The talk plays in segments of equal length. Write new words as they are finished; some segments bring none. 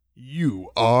You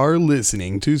are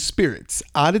listening to Spirits,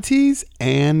 Oddities,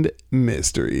 and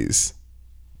Mysteries.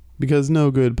 Because no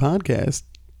good podcast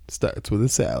starts with a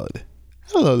salad.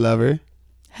 Hello, lover.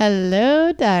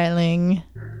 Hello, darling.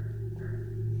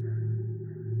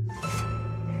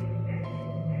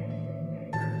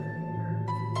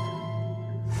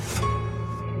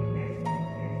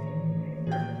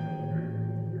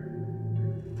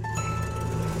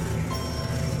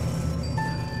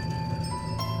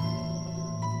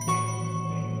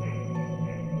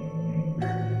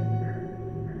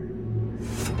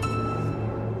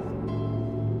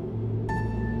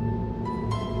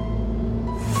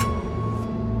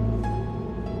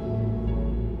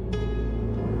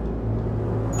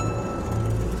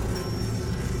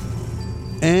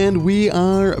 And we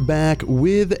are back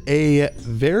with a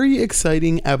very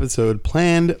exciting episode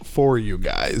planned for you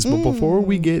guys. But before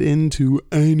we get into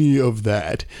any of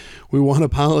that, we want to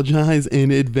apologize in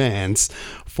advance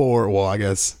for, well, I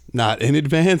guess not in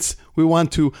advance. We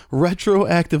want to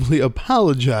retroactively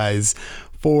apologize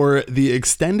for the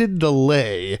extended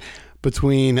delay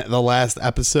between the last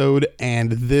episode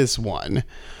and this one.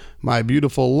 My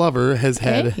beautiful lover has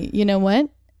had... Hey, you know what?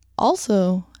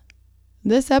 Also,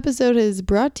 this episode is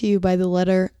brought to you by the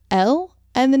letter L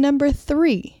and the number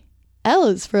 3. L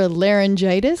is for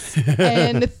laryngitis,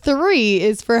 and 3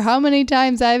 is for how many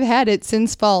times I've had it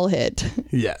since fall hit.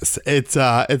 Yes,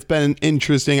 it's been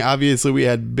interesting. Obviously, we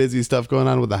had busy stuff going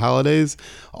on with the holidays.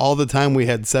 All the time we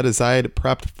had set aside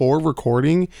prepped for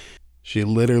recording, she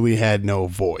literally had no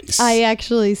voice. I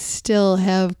actually still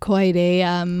have quite a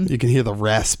You can hear the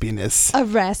raspiness. a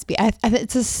raspy.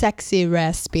 It's a sexy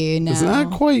raspy now. It's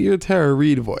not quite your Tara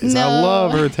Reid voice. No. I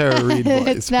love her Tara Reid voice.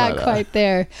 It's not quite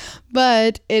there,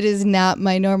 but it is not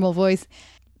my normal voice.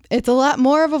 It's a lot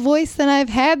more of a voice than I've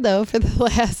had though for the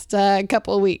last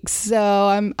couple of weeks.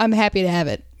 So I'm happy to have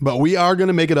it. But we are going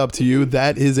to make it up to you.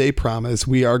 That is a promise.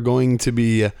 We are going to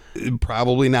be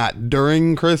probably not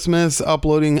during Christmas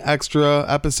uploading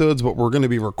extra episodes, but we're going to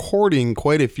be recording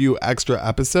quite a few extra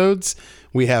episodes.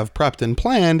 We have prepped and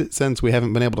planned since we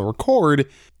haven't been able to record,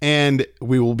 and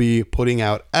we will be putting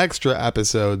out extra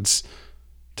episodes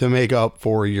to make up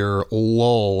for your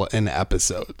lull in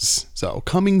episodes. So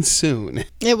coming soon.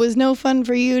 It was no fun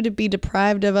for you to be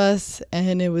deprived of us,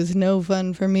 and it was no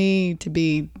fun for me to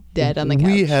be dead on the couch.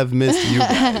 We have missed you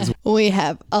guys. We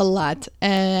have a lot,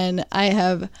 and I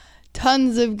have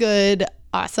tons of good,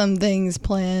 awesome things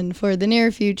planned for the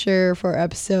near future for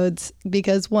episodes,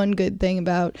 because one good thing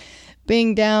about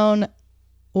being down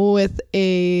with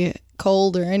a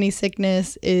cold or any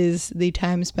sickness is the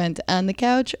time spent on the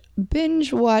couch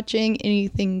binge watching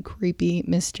anything creepy,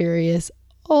 mysterious,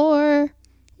 or,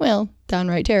 well,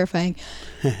 downright terrifying.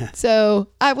 So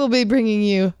I will be bringing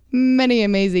you many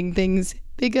amazing things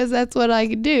because that's what I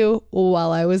could do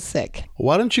while I was sick.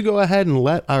 Why don't you go ahead and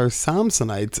let our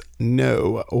Samsonites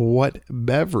know what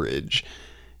beverage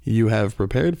you have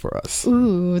prepared for us?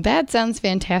 Ooh, that sounds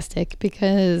fantastic,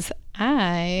 because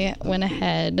I went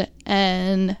ahead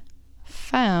and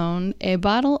found a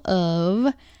bottle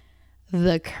of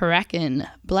the Kraken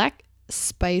Black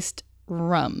Spiced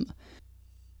Rum.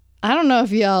 I don't know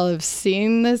if y'all have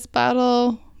seen this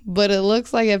bottle, but it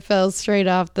looks like it fell straight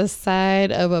off the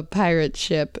side of a pirate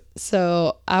ship.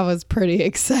 So I was pretty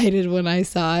excited when I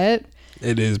saw it.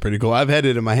 It is pretty cool. I've had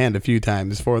it in my hand a few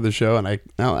times for the show, and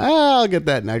I'll get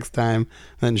that next time.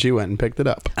 Then she went and picked it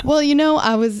up. Well, you know,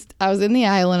 I was in the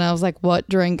aisle and I was like, what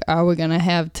drink are we going to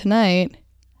have tonight?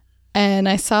 And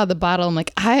I saw the bottle. I'm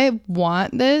like, I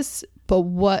want this,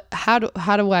 but how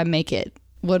do I make it?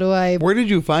 Where did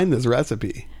you find this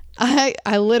recipe?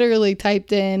 I literally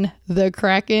typed in the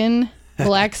Kraken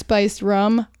Black Spiced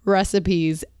Rum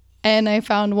recipes, and I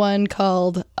found one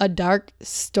called A Dark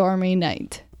Stormy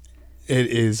Night. It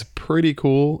is pretty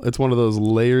cool. It's one of those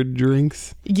layered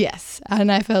drinks. Yes,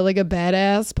 and I felt like a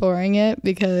badass pouring it,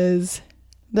 because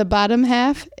the bottom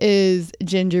half is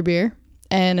ginger beer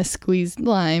and a squeezed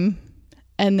lime,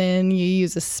 and then you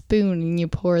use a spoon and you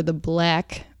pour the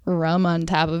black rum on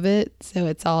top of it, so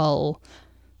it's all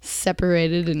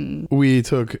separated. And we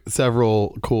took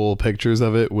several cool pictures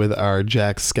of it with our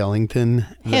Jack Skellington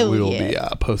that we will be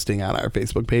posting on our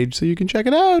Facebook page, so you can check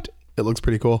it out. It looks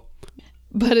pretty cool.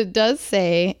 But it does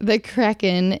say the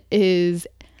Kraken is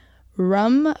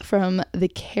rum from the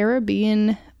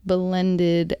Caribbean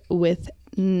blended with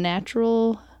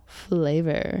natural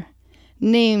flavor,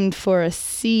 named for a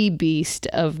sea beast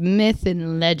of myth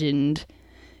and legend.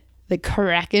 The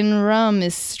Kraken rum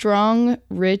is strong,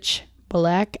 rich,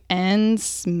 black, and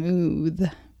smooth.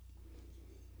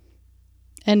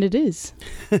 And it is.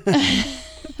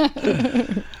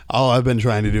 All I've been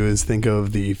trying to do is think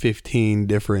of the 15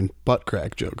 different butt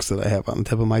crack jokes that I have on the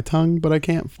tip of my tongue, but I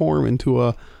can't form into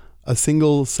a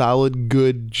single solid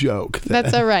good joke.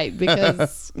 That's all right,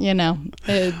 because,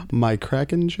 My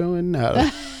Kraken showing?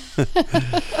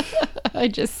 I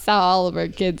just saw all of our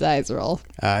kids' eyes roll.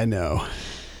 I know.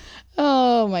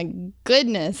 Oh, my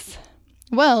goodness.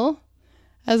 Well,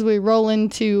 as we roll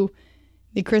into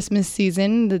the Christmas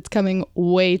season that's coming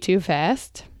way too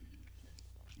fast,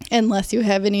 unless you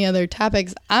have any other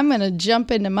topics, I'm going to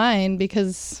jump into mine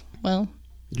because, well...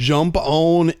 Jump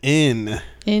on in.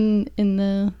 In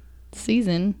the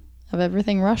season of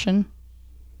everything Russian.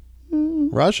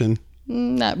 Russian?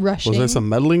 Not Russian. Was there some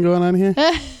meddling going on here?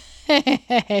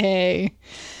 Hey.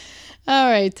 All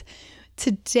right.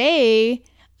 Today,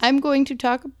 I'm going to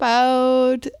talk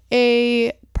about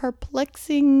a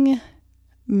perplexing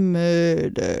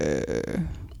murder.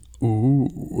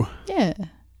 Ooh. Yeah.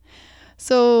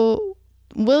 So,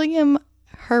 William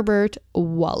Herbert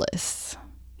Wallace.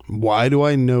 Why do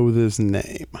I know this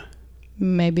name?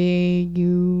 Maybe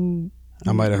you...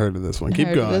 I might have heard of this one. Keep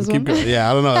Heard of going. this Keep one? going. Yeah,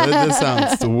 I don't know. This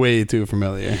sounds way too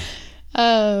familiar.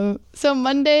 So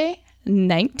Monday,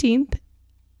 19th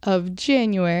of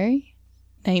January,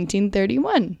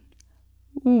 1931,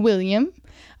 William,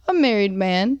 a married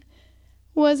man,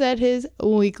 was at his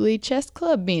weekly chess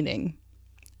club meeting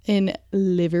in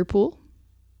Liverpool.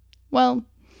 Well,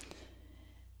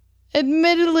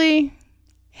 admittedly,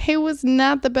 he was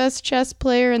not the best chess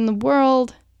player in the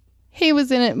world. He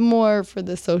was in it more for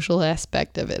the social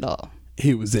aspect of it all.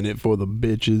 He was in it for the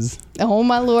bitches. Oh,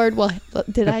 my Lord. Well,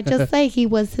 did I just say he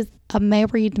was a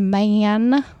married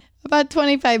man? About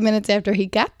 25 minutes after he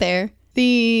got there,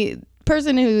 the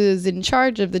person who was in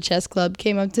charge of the chess club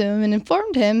came up to him and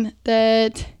informed him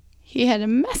that he had a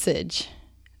message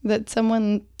that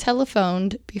someone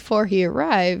telephoned before he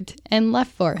arrived and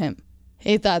left for him.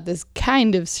 He thought this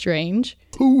kind of strange.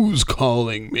 Who's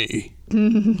calling me?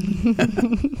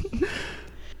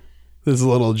 This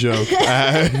little joke.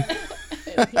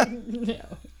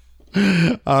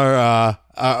 One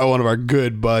of our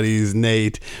good buddies,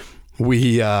 Nate,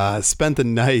 we spent the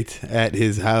night at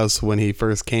his house when he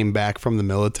first came back from the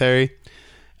military,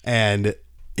 and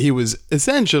he was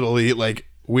essentially like,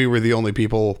 we were the only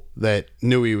people that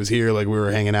knew he was here. Like, we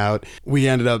were hanging out. We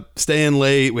ended up staying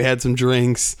late. We had some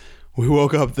drinks. We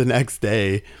woke up the next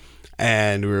day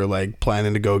and we were like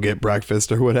planning to go get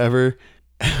breakfast or whatever.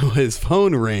 His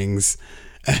phone rings.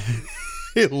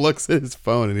 He looks at his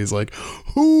phone and he's like,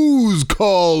 "Who's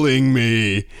calling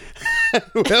me?"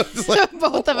 Like,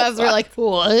 both of us were like,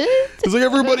 "What?" It's like,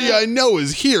 everybody I know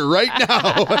is here right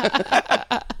now.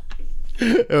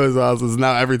 It was awesome.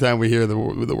 Now every time we hear the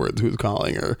words "who's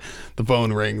calling" or the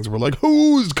phone rings, we're like,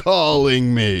 "Who's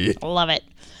calling me?" Love it.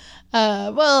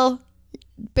 Well,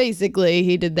 basically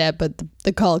he did that, but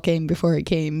the call came before he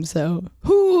came. So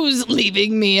who's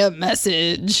leaving me a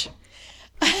message?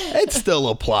 It still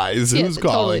applies. Yes, Who's it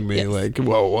calling totally- me? yes. Like,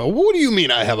 whoa, what do you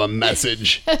mean I have a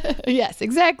message? Yes,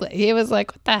 exactly. He was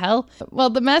like, "What the hell?" Well,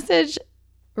 the message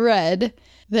read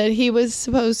that he was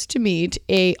supposed to meet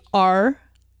a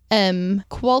R.M.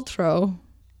 Qualtrough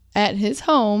at his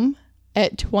home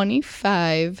at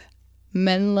 25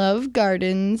 Menlove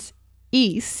Gardens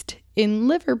East in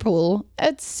Liverpool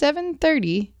at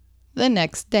 7:30 the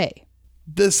next day.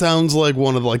 This sounds like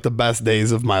one of the best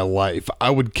days of my life.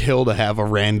 I would kill to have a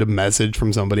random message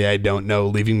from somebody I don't know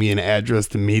leaving me an address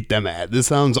to meet them at. This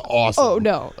sounds awesome. Oh,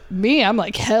 no. Me, I'm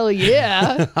like, hell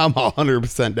yeah. I'm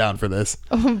 100% down for this.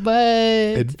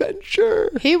 But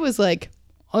Adventure. he was like,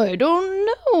 "I don't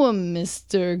know a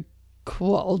Mr.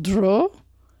 Qualtrough.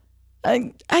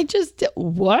 I just,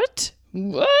 what?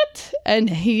 And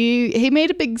he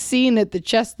made a big scene at the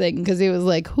chess thing because he was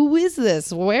like, "Who is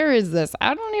this? Where is this?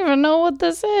 I don't even know what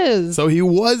this is." So he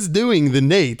was doing the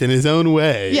Nate in his own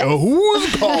way. Yes.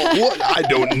 Who's called? What? I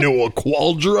don't know a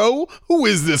Qualtrough. Who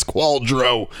is this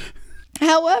Qualtrough?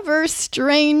 However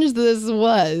strange this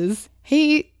was,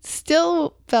 he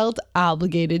still felt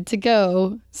obligated to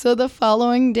go. So the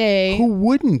following day... Who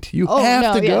wouldn't? You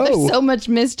have to go. There's so much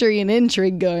mystery and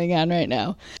intrigue going on right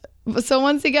now. So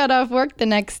once he got off work the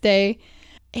next day,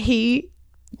 he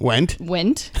went.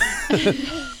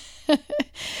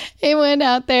 He went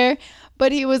out there,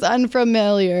 but he was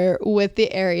unfamiliar with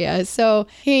the area. So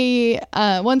he,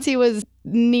 once he was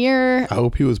near I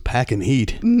hope he was packing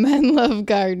heat. Menlove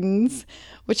Gardens,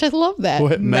 which I love that.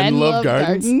 What, Menlove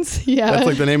Gardens? Yeah. That's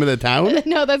like the name of the town?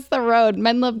 No, that's the road.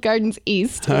 Menlove Gardens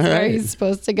East is All where right. he's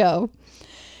supposed to go.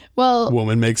 Well,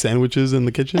 Woman makes sandwiches in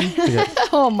the kitchen? Okay.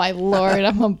 oh my Lord,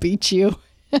 I'm going to beat you.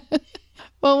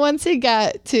 Well, once he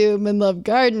got to Menlove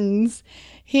Gardens,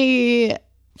 he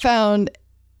found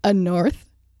a north,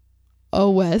 a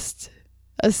west,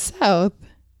 a south,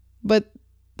 but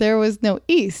there was no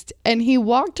east. And he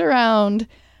walked around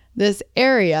this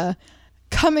area,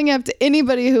 coming up to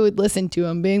anybody who would listen to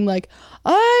him, being like,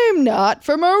 I'm not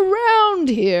from around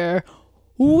here.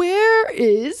 Where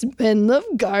is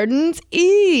Menlove Gardens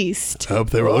East?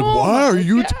 They were like, why are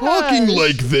you talking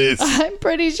like this? I'm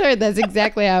pretty sure that's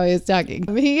exactly how he was talking.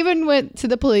 He even went to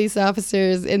the police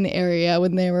officers in the area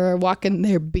when they were walking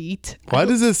their beat. Why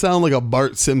does this sound like a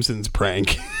Bart Simpson's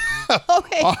prank?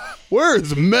 Okay.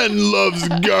 Where's Menlove's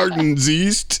Gardens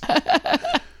East?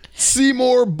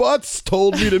 Seymour Butts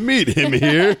told me to meet him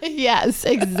here. Yes,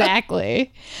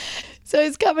 exactly. So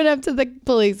he's coming up to the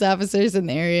police officers in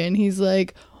the area and he's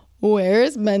like,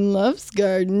 where's Menlove's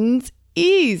Gardens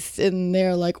East? And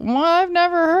they're like, well, I've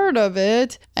never heard of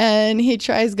it. And he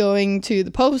tries going to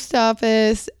the post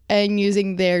office and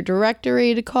using their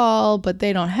directory to call, but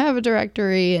they don't have a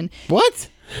directory. And What?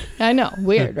 I know,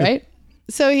 weird, right?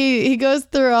 So he goes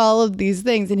through all of these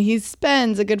things and he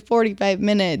spends a good 45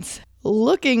 minutes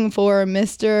looking for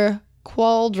Mr.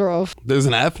 Qualdroff. There's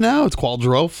an F now? It's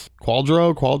Qualdroff?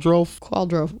 Qualdroff? Qualdroff.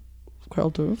 Qualtrough.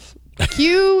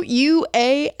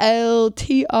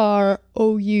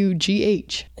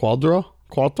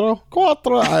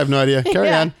 Qualdro? I have no idea. Carry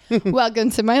on.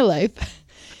 Welcome to my life.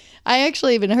 I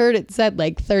actually even heard it said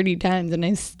like 30 times and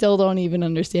I still don't even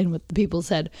understand what the people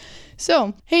said.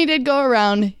 So he did go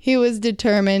around. He was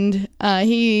determined.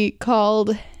 He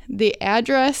called the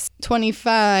address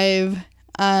 25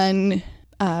 on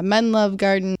Menlove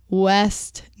Garden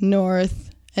West, North,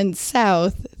 and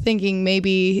South, thinking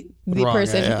maybe the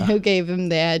person who gave him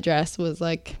the address was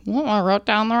like, well, I wrote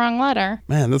down the wrong letter.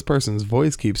 Man, this person's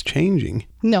voice keeps changing.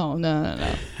 No.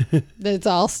 It's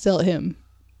all still him.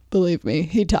 Believe me,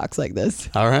 he talks like this.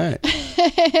 All right.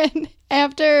 And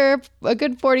after a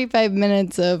good 45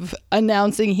 minutes of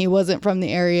announcing he wasn't from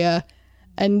the area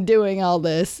and doing all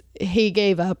this, he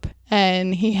gave up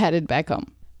and he headed back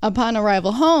home. Upon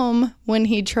arrival home, when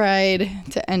he tried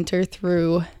to enter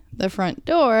through the front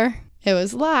door, it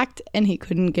was locked and he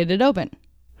couldn't get it open.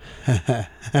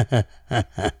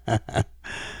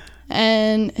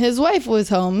 And his wife was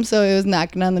home, so he was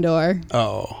knocking on the door.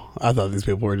 Oh, I thought these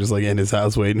people were just like in his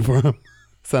house waiting for him.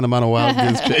 Send him on a wild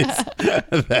goose chase.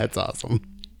 That's awesome.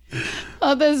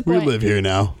 At this point, We live here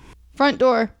now. front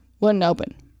door wouldn't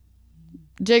open.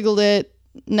 Jiggled it,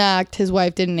 knocked, his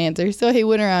wife didn't answer, so he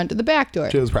went around to the back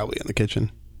door. She was probably in the kitchen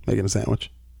making a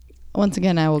sandwich. Once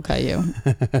again, I will cut you.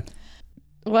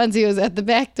 Once he was at the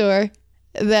back door,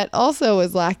 that also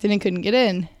was locked and he couldn't get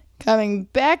in. Coming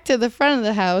back to the front of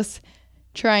the house,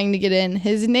 trying to get in,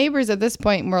 his neighbors at this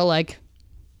point were like,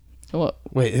 "What?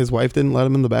 Wait, his wife didn't let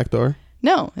him in the back door?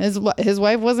 No, his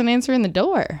wife wasn't answering the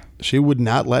door." She would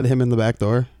not let him in the back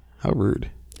door? How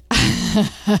rude.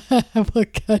 I will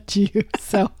cut you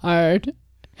so hard.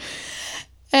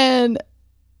 And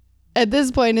at this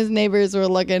point, his neighbors were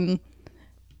looking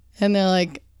and they're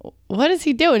like, what is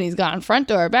he doing? He's gone front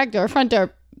door, back door, front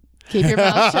door. Keep your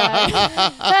mouth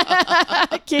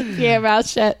shut. Keep your mouth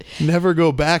shut. Never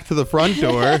go back to the front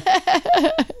door.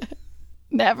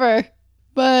 Never.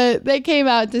 But they came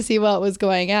out to see what was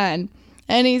going on.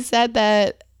 And he said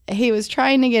that he was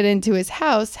trying to get into his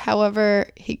house. However,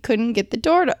 he couldn't get the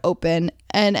door to open.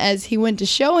 And as he went to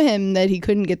show him that he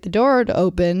couldn't get the door to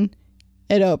open,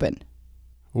 it opened.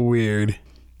 Weird.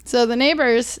 So the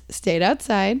neighbors stayed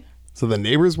outside. So the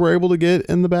neighbors were able to get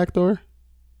in the back door?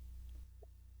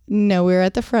 No, we were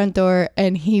at the front door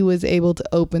and he was able to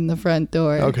open the front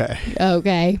door.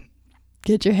 Okay.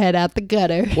 Get your head out the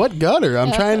gutter. What gutter?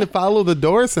 I'm trying to follow the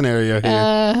door scenario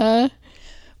here.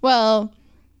 Well,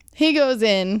 he goes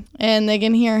in and they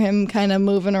can hear him kind of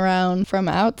moving around from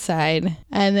outside.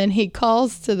 And then he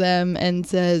calls to them and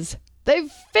says,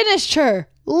 "They've finished her.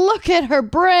 Look at her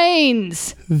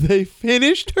brains." They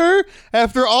finished her?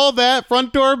 After all that,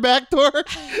 front door, back door?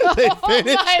 They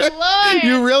finished my her? Lord.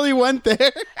 You really went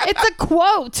there? It's a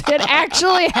quote. It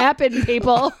actually happened,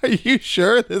 people. Are you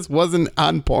sure this wasn't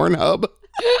on Pornhub?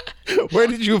 Where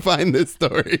did you find this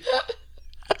story?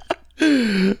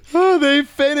 Oh, they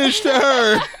finished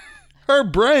her. Her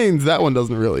brains. That one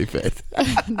doesn't really fit.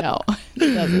 No,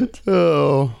 it doesn't.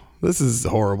 Oh, this is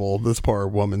horrible. This poor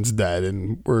woman's dead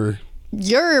and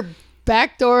You're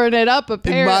backdooring it up,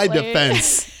 apparently. in my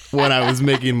defense, when I was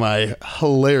making my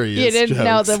hilarious You didn't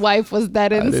know jokes, the wife was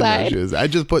dead I didn't know inside. she was. I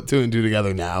just put two and two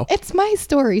together now. It's my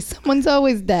story. Someone's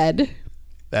always dead.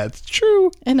 That's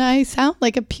true. And I sound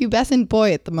like a pubescent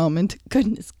boy at the moment.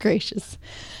 Goodness gracious.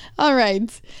 All right.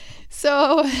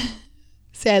 So,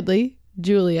 sadly,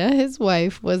 Julia, his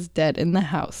wife, was dead in the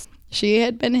house. She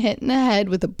had been hit in the head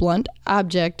with a blunt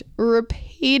object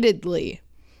repeatedly.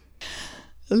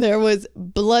 There was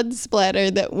blood splatter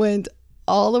that went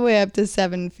all the way up to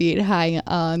 7 feet high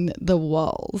on the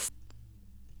walls.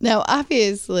 Now,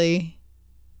 obviously,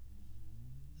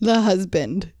 the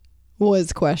husband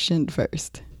was questioned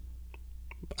first.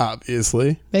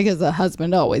 Obviously. Because the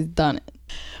husband always done it.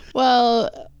 Well,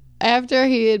 after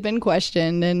he had been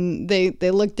questioned and they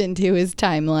looked into his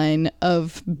timeline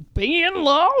of being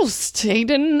lost, he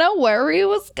didn't know where he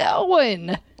was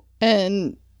going.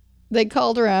 And they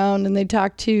called around and they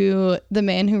talked to the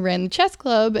man who ran the chess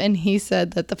club, and he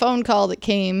said that the phone call that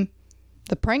came,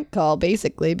 the prank call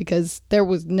basically, because there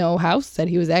was no house that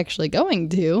he was actually going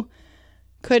to,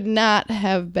 could not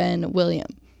have been William,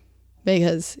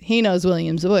 because he knows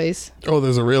William's voice. Oh,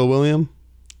 there's a real William?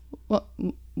 Well,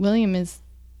 William is...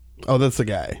 Oh, that's the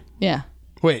guy. Yeah.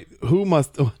 Wait, who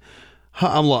must...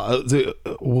 I'm lost.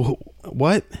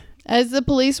 What? As the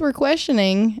police were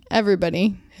questioning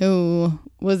everybody who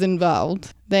was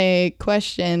involved, they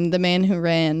questioned the man who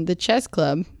ran the chess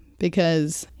club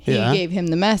because he gave him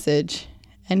the message,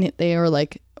 and they were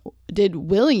like, did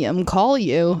William call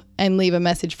you and leave a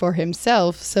message for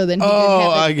himself so then he could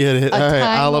have I get it. a All right,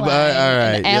 alibi. All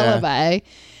right, an alibi?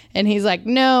 And he's like,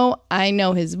 no, I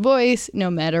know his voice no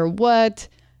matter what.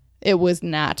 It was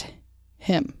not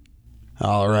him.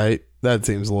 All right. That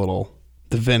seems a little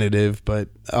definitive, but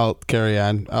I'll carry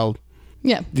on.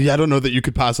 Yeah, I don't know that you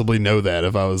could possibly know that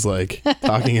if I was like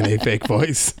talking in a fake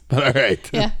voice. But all right.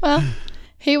 Yeah, well,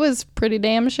 he was pretty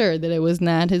damn sure that it was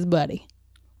not his buddy.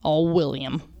 Oh,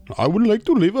 William. I would like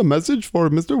to leave a message for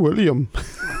Mr. William.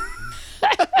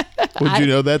 Would you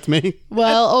know that's me?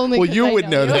 Well, only Well, 'cause you I would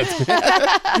know that's me.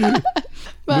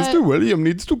 Mr. William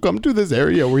needs to come to this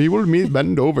area where he will meet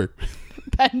bend over.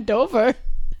 Bend over.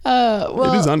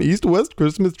 Well, It is on East-West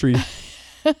Christmas tree.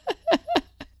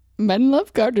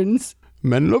 Menlove Gardens.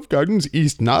 Menlove Gardens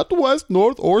East, not West,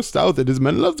 North, or South. It is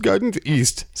Menlove Gardens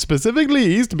East. Specifically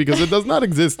East because it does not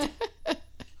exist.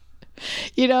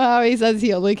 You know how he says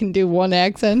he only can do one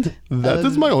accent? That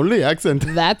is my only accent.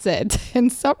 That's it.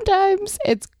 And sometimes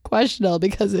it's questionable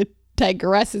because it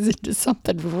digresses into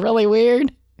something really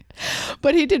weird.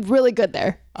 But he did really good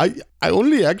there. I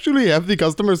only actually have the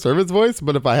customer service voice,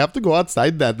 but if I have to go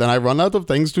outside that, then I run out of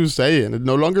things to say, and it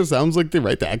no longer sounds like the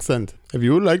right accent. If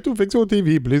you would like to fix your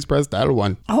TV, please press dial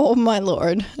 1. Oh, my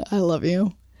Lord. I love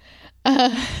you.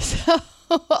 So,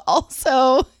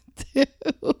 also, too.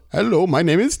 Hello, my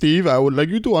name is Steve. I would like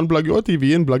you to unplug your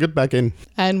TV and plug it back in.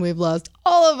 And we've lost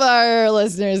all of our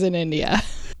listeners in India.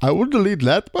 I will delete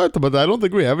that part, but I don't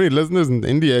think we have any listeners in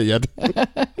India yet.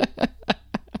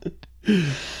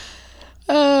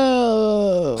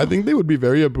 Oh. I think they would be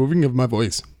very approving of my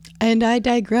voice. And I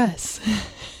digress.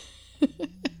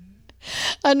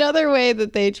 Another way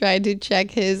that they tried to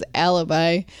check his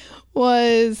alibi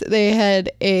was they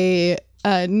had a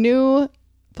new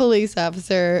police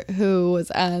officer who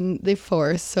was on the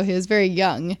force. So he was very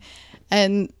young.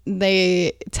 And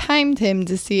they timed him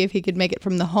to see if he could make it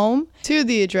from the home to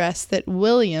the address that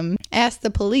William asked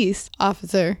the police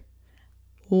officer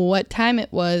what time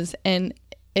it was and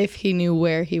if he knew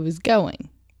where he was going.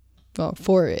 Well,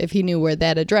 if he knew where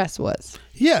that address was.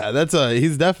 Yeah,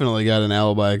 he's definitely got an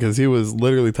alibi because he was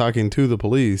literally talking to the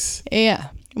police. Yeah.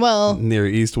 Well, near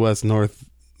East, West, North,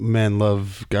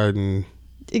 Menlove Garden.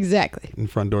 Exactly.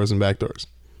 And front doors and back doors.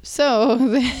 So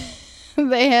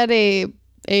they had a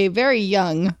very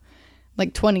young,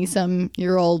 like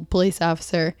 20-some-year-old police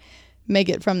officer make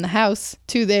it from the house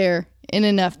to there in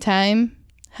enough time.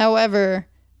 However,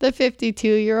 the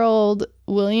 52-year-old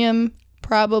William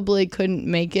probably couldn't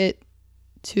make it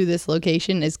to this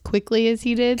location as quickly as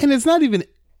he did. And it's not even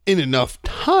in enough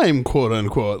time, quote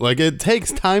unquote. Like, it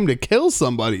takes time to kill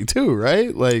somebody too,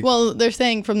 right? Like, well, they're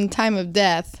saying from the time of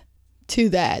death to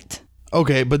that.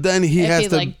 Okay, but then he has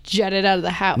to like jetted out of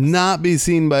the house, not be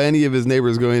seen by any of his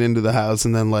neighbors going into the house,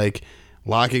 and then like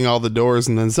locking all the doors,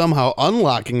 and then somehow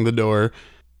unlocking the door.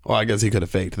 Well, I guess he could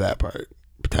have faked that part,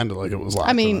 pretended like it was locked.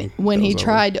 I mean, when he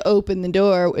tried to open the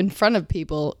door in front of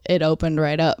people, it opened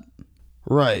right up.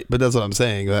 Right, but that's what I'm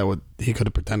saying. He could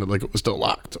have pretended like it was still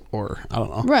locked, or I don't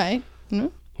know. Right. Mm-hmm.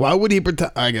 Why would he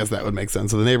pretend? I guess that would make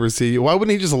sense. So the neighbors see you. Why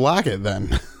wouldn't he just lock it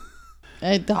then?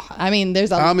 I mean,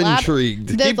 there's a I'm lot. Intrigued.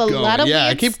 There's keep a going. lot of yeah,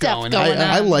 weird keep stuff going. going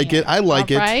I on like here. it. I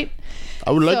like it. Right? I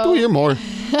would like to hear more.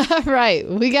 All right,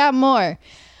 we got more.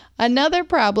 Another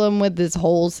problem with this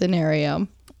whole scenario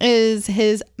is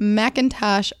his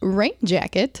Macintosh rain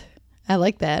jacket. I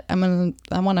like that. I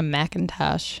want a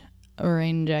Macintosh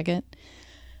rain jacket.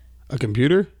 A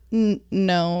computer?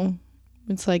 No,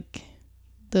 it's like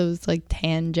those like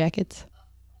tan jackets.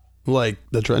 Like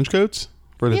the trench coats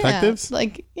for detectives? But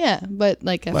like a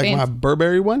Like fancy. my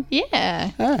Burberry one?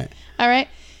 Yeah. All right. All right.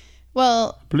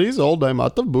 Well, Please hold, I'm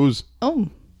out of booze. well,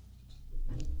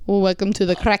 welcome to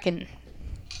the Kraken.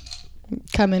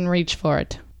 Come and reach for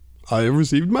it. I have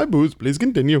received my booze. Please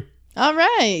continue. All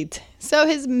right. So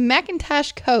his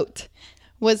Macintosh coat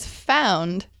was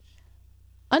found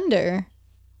under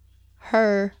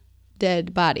her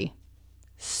dead body,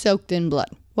 soaked in blood.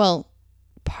 Well,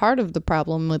 part of the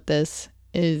problem with this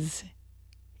is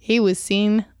he was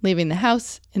seen leaving the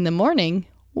house in the morning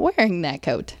wearing that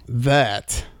coat.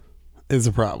 That is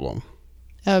a problem.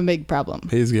 A big problem.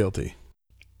 He's guilty.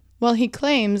 Well, he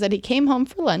claims that he came home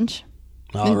for lunch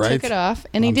All and right. took it off,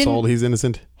 and I'm told he's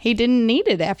innocent. he didn't need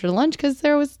it after lunch because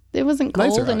it wasn't cold.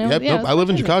 Nicer out. And it, Yep, yeah, it nope. was I live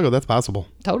in pleasant. Chicago. That's possible.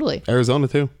 Totally. Arizona,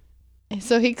 too.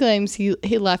 So he claims he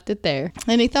left it there,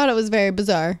 and he thought it was very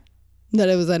bizarre that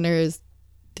it was under his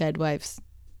dead wife's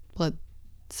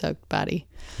blood-soaked body.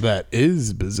 That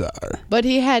is bizarre. But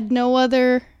he had no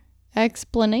other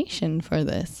explanation for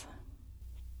this.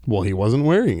 Well, he wasn't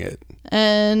wearing it.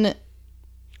 And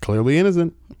Clearly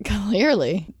innocent.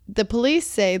 clearly, the police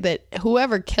say that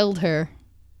whoever killed her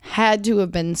had to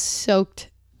have been soaked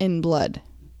in blood.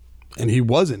 And he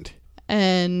wasn't.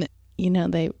 And,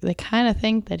 they kind of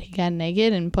think that he got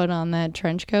naked and put on that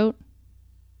trench coat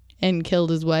and killed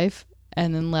his wife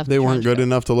and then left They the weren't trench good coat.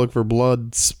 enough to look for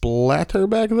blood splatter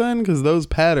back then, because those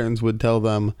patterns would tell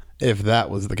them if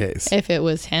that was the case. If it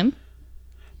was him.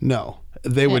 No.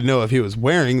 They would know if he was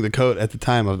wearing the coat at the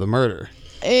time of the murder.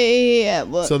 Yeah,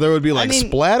 well, So there would be mean-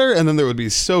 splatter, and then there would be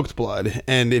soaked blood.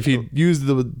 And if he used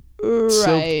the soaked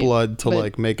right, blood to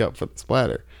but make up for the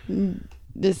splatter.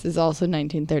 this is also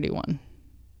 1931.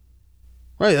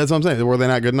 Right, that's what I'm saying. Were they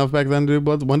not good enough back then to do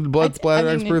blood? When did blood splatter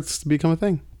I mean, experts become a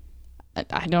thing?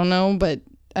 I don't know, but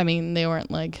I mean, they weren't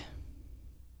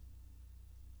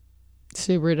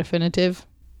super definitive.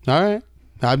 All right.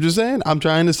 I'm just saying, I'm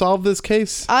trying to solve this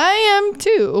case. I am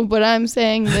too, but I'm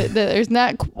saying that there's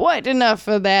not quite enough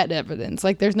of that evidence.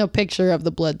 Like, there's no picture of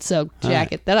the blood-soaked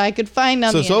jacket that I could find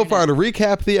on the So internet. far, to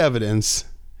recap the evidence,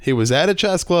 he was at a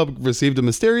chess club, received a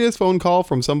mysterious phone call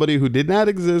from somebody who did not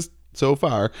exist so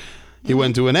far. He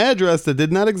went to an address that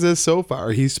did not exist so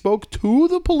far. He spoke to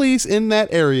the police in that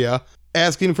area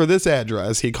asking for this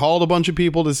address. He called a bunch of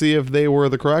people to see if they were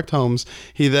the correct homes.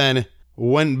 He then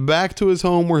went back to his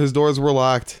home where his doors were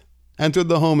locked, entered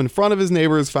the home in front of his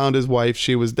neighbors, found his wife.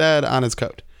 She was dead on his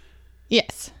coat.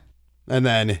 Yes, And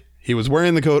then he was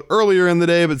wearing the coat earlier in the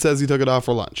day, but says he took it off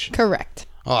for lunch. correct.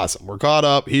 Awesome. We're caught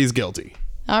up. He's guilty.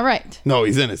 All right. No,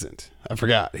 he's innocent. I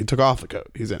forgot. He took off the coat.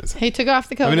 He's innocent. He took off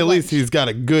the coat. I mean, at at least lunch. he's got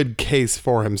a good case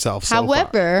for himself so far.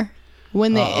 However,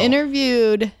 when they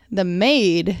interviewed the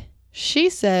maid, she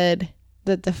said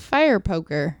that the fire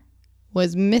poker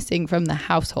was missing from the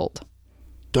household.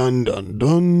 Dun, dun,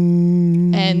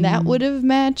 dun. And that would have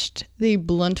matched the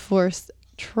blunt force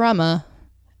trauma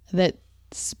that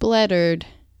splattered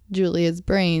Julia's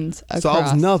brains across.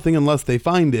 Solves nothing unless they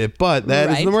find it, but that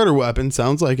is Right. the murder weapon.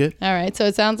 Sounds like it. All right, so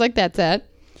it sounds like that's it.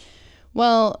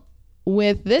 Well,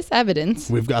 with this evidence,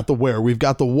 We've got the where. We've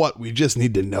got the what. We just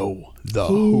need to know the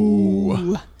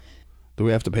who. Do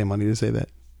we have to pay money to say that?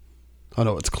 Oh,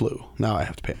 no, it's Clue. Now I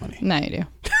have to pay money. now you do.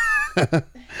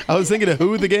 I was thinking of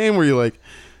Who, the game where you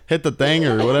hit the thing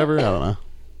or whatever. I don't know.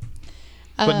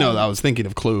 But no, I was thinking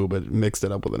of Clue, but mixed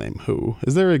it up with the name Who.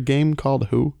 Is there a game called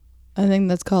Who? I think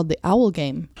that's called the Owl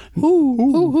Game.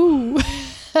 Who.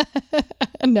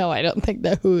 No, I don't think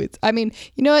the Who is. I mean,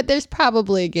 you know what? There's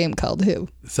probably a game called Who.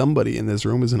 Somebody in this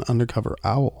room is an undercover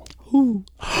owl. Who.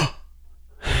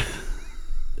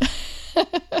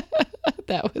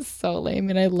 That was so lame,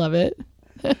 and I love it.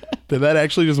 Did that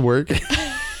actually just work?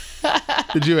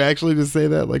 Did you actually just say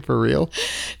that for real?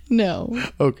 No.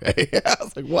 Okay. I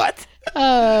was like, what?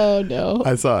 Oh, no.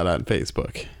 I saw it on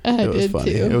Facebook. I It was did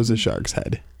funny. too. It was a shark's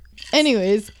head.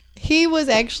 Anyways, he was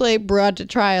actually brought to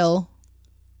trial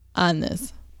on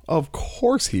this. Of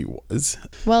course he was.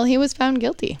 Well, he was found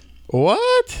guilty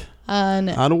What? on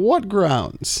On what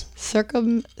grounds?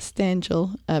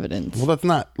 circumstantial evidence. Well, that's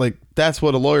not that's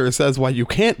what a lawyer says why you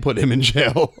can't put him in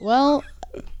jail. Well,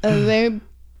 they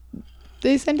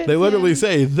sent it. They literally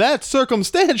say that's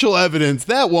circumstantial evidence.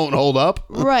 That won't hold up.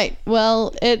 Right.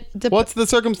 Well, What's the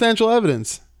circumstantial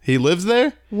evidence? He lives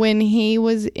there? when he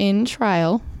was in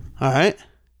trial, All right.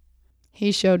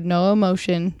 he showed no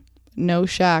emotion, no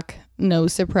shock, no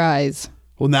surprise.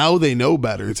 Well, now they know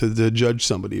better to judge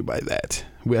somebody by that.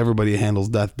 Everybody handles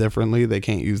death differently. They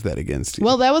can't use that against you.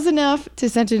 Well, that was enough to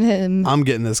sentence him. I'm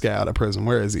getting this guy out of prison.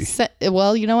 Where is he?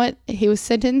 Well, you know what? He was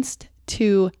sentenced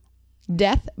to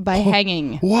death by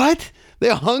hanging. What? They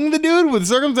hung the dude with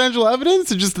circumstantial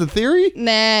evidence or just the theory?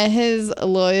 Nah, his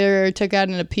lawyer took out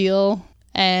an appeal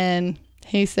and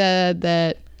he said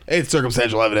that It's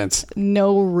circumstantial evidence.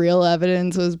 no real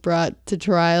evidence was brought to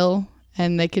trial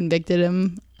and they convicted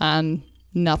him on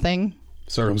nothing.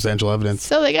 Circumstantial evidence.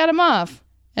 So they got him off.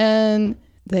 And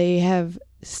they have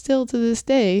still to this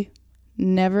day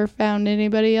never found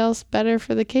anybody else better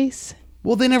for the case.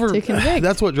 Well, they never. To convict.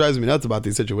 That's what drives me nuts about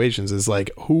these situations is like,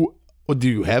 do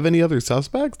you have any other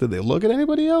suspects? Did they look at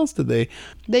anybody else? Did they?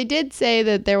 They did say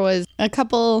that there was a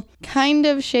couple kind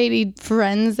of shady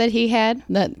friends that he had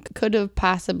that could have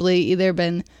possibly either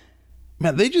been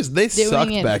Man, they sucked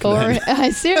doing it back for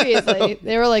then. seriously.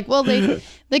 They were like, well,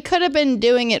 they could have been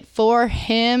doing it for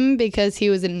him because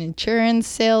he was an insurance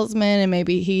salesman and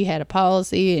maybe he had a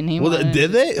policy and he wanted,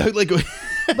 did they? Like,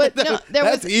 but no,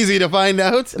 that's easy to find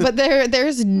out. but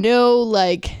there's no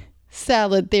like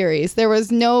salad theories. There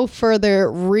was no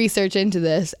further research into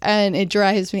this, and it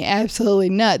drives me absolutely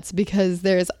nuts because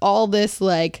there's all this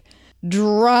like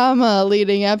drama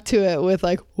leading up to it with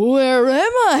like, where am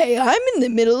I? I'm in the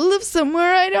middle of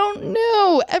somewhere I don't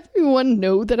know. Everyone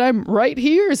know that I'm right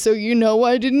here, so you know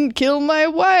I didn't kill my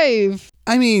wife.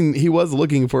 I mean, he was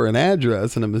looking for an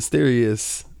address in a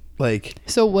mysterious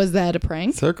So was that a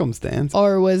prank? circumstance.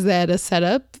 Or was that a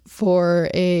setup for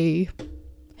a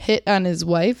hit on his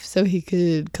wife so he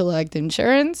could collect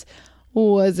insurance?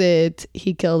 Was it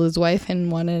he killed his wife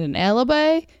and wanted an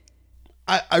alibi?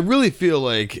 I really feel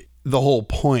like the whole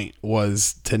point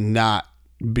was to not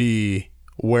be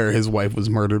where his wife was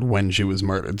murdered when she was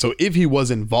murdered. So if he was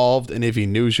involved and if he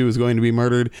knew she was going to be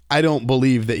murdered, I don't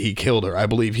believe that he killed her. I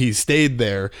believe he stayed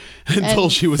there until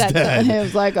she was dead. It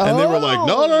was like, and they were like,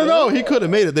 no, he could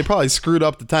have made it. They probably screwed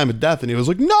up the time of death. And he was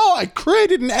like, no, I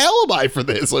created an alibi for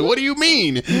this. Like, what do you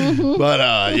mean?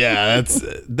 But yeah,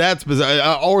 that's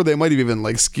bizarre. Or they might have even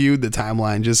like skewed the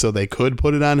timeline just so they could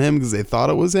put it on him because they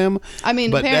thought it was him. I mean,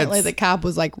 But apparently the cop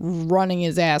was like running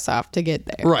his ass off to get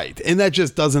there. Right. And that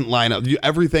just doesn't line up.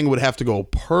 Everything would have to go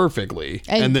perfectly.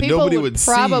 And then people nobody would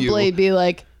probably see you. be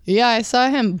like, yeah, I saw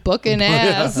him booking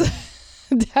ass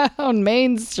down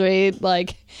Main Street.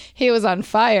 Like he was on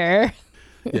fire.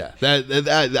 Yeah.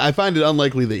 That I find it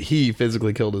unlikely that he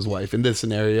physically killed his wife in this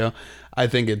scenario. I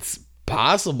think it's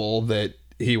possible that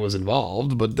he was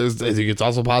involved, but I think it's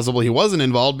also possible he wasn't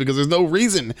involved because there's no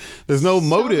reason. The's no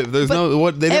motive. There's no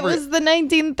what they never. It was the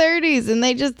 1930s and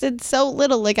they just did so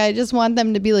little. Like I just want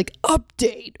them to be like,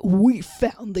 update, we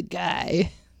found the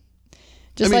guy.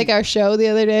 Just like our show the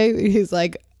other day, he's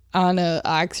like on a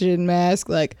oxygen mask,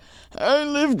 like, I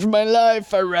lived my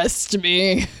life, arrest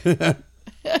me. There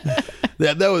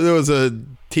was a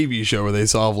TV show where they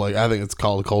solved I think it's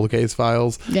called Cold Case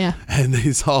Files. Yeah. And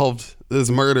they solved this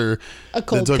murder that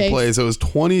took place. It was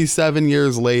 27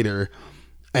 years later,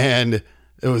 and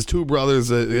it was two brothers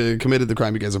that committed the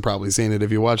crime. You guys have probably seen it if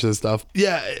you watch this stuff.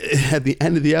 Yeah, at the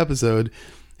end of the episode,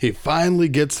 he finally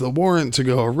gets the warrant to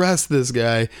go arrest this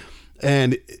guy,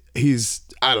 and he's,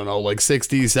 I don't know, like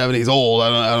 60s, 70s, old.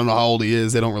 I don't know how old he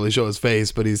is. They don't really show his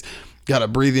face, but he's got a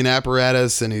breathing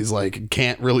apparatus, and he's like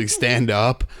can't really stand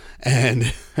up,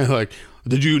 and like,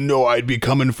 did you know I'd be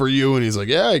coming for you? And he's like,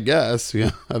 yeah, I guess.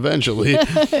 Yeah, eventually.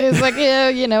 It's like, yeah,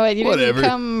 you know what? You Whatever. didn't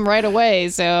come right away,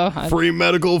 so. Free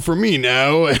medical for me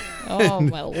now. Oh,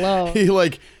 my Lord.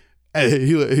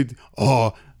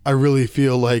 I really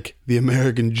feel like the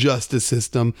American justice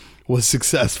system was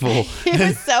successful. He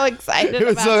was so excited It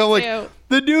was about so, it, too.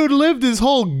 the dude lived his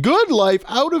whole good life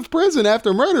out of prison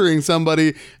after murdering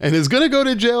somebody and is going to go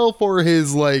to jail for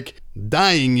his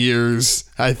dying years.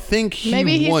 I think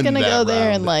Maybe he's won going to that go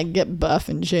there round. and get buff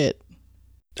and shit.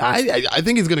 I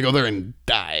think he's going to go there and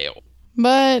die.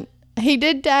 But he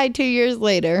did die 2 years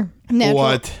later.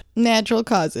 What? Natural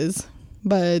causes.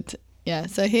 But yeah,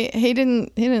 so he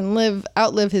didn't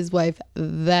outlive his wife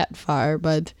that far,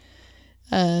 but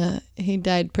he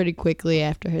died pretty quickly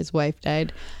after his wife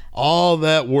died. All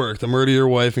that work to murder your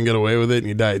wife and get away with it, and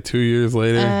you die 2 years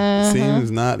later, seems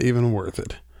not even worth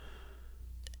it.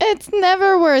 It's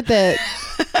never worth it.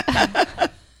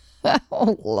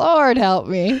 Oh, Lord help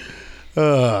me.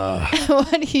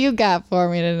 What do you got for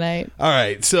me tonight? All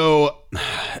right, so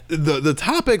the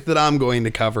topic that I'm going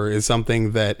to cover is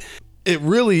something that it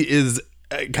really is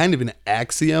kind of an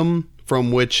axiom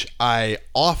from which I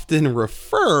often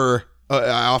refer,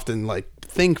 I often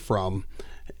think from,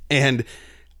 and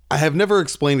I have never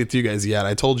explained it to you guys yet.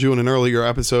 I told you in an earlier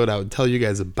episode I would tell you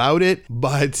guys about it,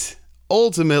 but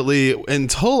ultimately,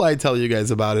 until I tell you guys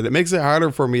about it, it makes it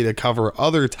harder for me to cover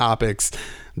other topics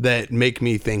that make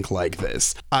me think like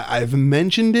this. I've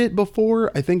mentioned it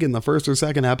before, I think in the first or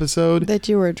second episode. That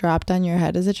you were dropped on your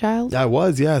head as a child? I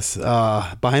was, yes.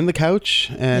 Behind the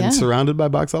couch and surrounded by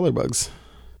box elder bugs.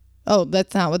 Oh,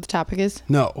 that's not what the topic is?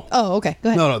 No. Oh, okay. Go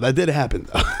ahead. No, that did happen.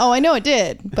 Oh, I know it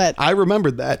did, but... I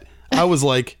remembered that. I was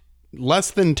like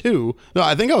less than 2. No,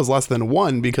 I think I was less than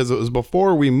 1 because it was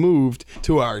before we moved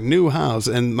to our new house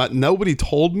and nobody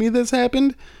told me this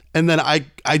happened. And then I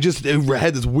just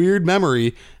had this weird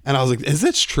memory and I was like, is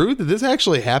this true? Did this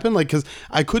actually happen? Like, cause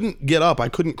I couldn't get up. I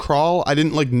couldn't crawl. I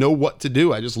didn't like know what to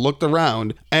do. I just looked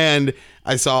around and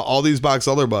I saw all these box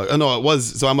elder bugs. Oh no, it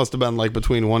was, so I must've been like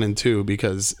between 1 and 2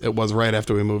 because it was right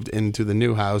after we moved into the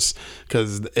new house.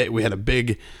 Cause we had a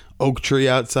big oak tree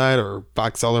outside or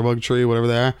box elder bug tree, whatever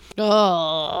they are.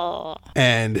 Oh.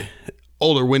 And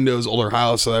older windows, older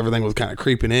house, so everything was kind of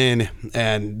creeping in,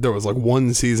 and there was like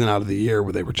one season out of the year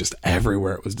where they were just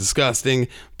everywhere. It was disgusting.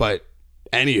 But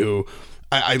anywho,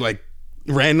 I like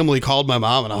randomly called my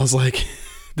mom and I was like,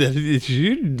 did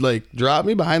you like drop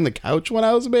me behind the couch when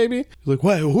I was a baby? She's like,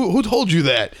 what? Who told you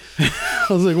that? I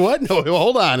was like, what? No,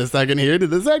 hold on a second here. Did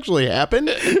this actually happen?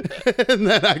 And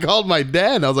then I called my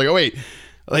dad and I was like, oh wait,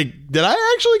 like, did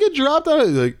I actually get dropped on it?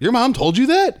 Like, your mom told you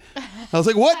that? I was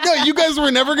like, what? No, you guys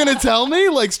were never going to tell me?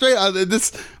 Like, straight out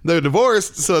they're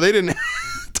divorced, so they didn't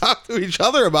talk to each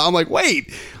other about. I'm like,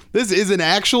 wait, this is an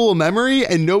actual memory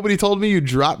and nobody told me you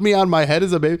dropped me on my head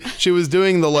as a baby. She was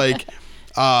doing the like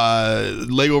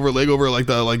leg over,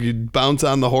 like you bounce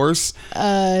on the horse.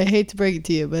 I hate to break it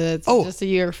to you, but it's just a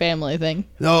your family thing.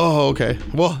 Oh, okay.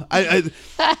 Well, I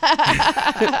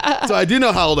so I do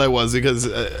know how old I was because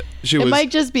she was. It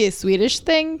might just be a Swedish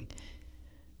thing.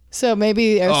 So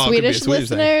maybe our Swedish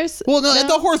listeners. Thing. Well, no,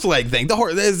 the horse leg thing. The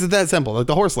horse is that simple. Like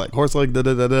the horse leg. Da,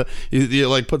 da, da, da. You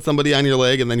like put somebody on your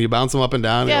leg and then you bounce them up and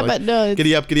down. Yeah, but no.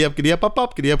 Giddy up, up,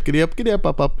 giddy up,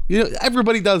 up. You know,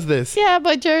 everybody does this. Yeah,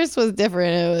 but yours was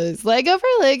different. It was leg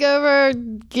over,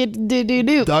 get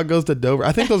do. Dog goes to Dover.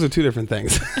 I think those are 2 different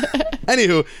things.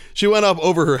 Anywho, she went up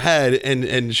over her head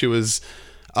and she was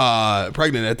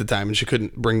pregnant at the time and she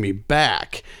couldn't bring me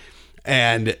back.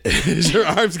 And her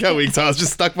arms got weak, so I was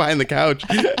just stuck behind the couch.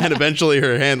 And eventually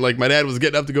her hand, like my dad was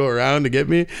getting up to go around to get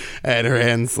me, and her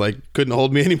hands like couldn't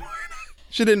hold me anymore.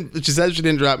 She said she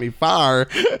didn't drop me far,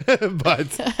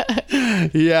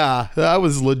 but yeah, I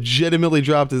was legitimately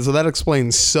dropped. So that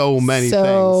explains so many things.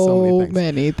 So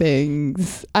many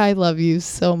things. I love you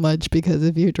so much because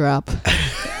of your drop.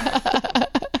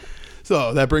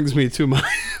 So that brings me to my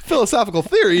philosophical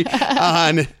theory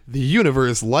on the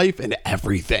universe, life, and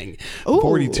everything. Ooh.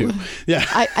 42. Yeah.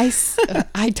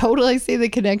 I totally see the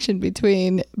connection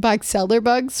between box elder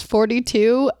bugs,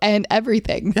 42, and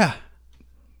everything. Yeah.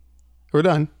 We're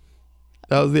done.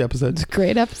 That was the episode. It's a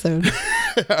great episode.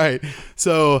 All right.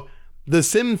 So the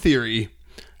sim theory,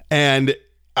 and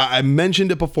I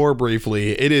mentioned it before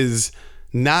briefly, it is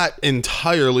not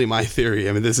entirely my theory.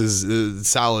 I mean, this is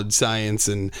solid science,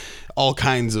 and all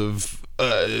kinds of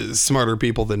smarter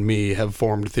people than me have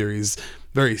formed theories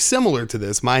very similar to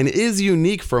this. Mine is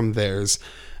unique from theirs,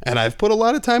 and I've put a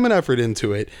lot of time and effort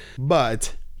into it.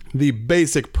 But the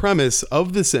basic premise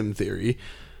of the sim theory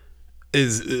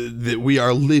is that we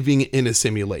are living in a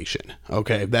simulation.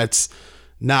 Okay, that's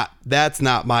not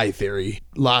my theory.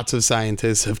 Lots of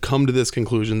scientists have come to this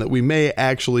conclusion that we may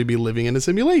actually be living in a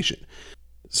simulation.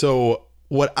 So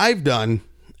what I've done,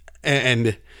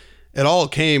 and it all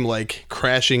came like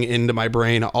crashing into my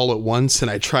brain all at once,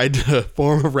 and I tried to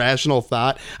form a rational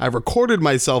thought. I recorded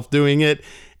myself doing it.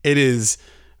 It is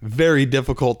very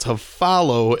difficult to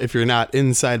follow if you're not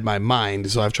inside my mind.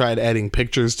 So I've tried adding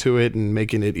pictures to it and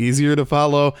making it easier to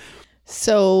follow.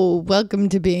 So welcome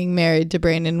to being married to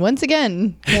Brandon once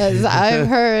again, because I've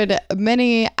heard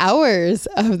many hours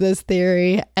of this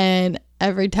theory, and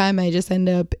every time I just end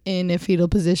up in a fetal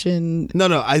position.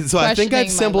 No. I think I've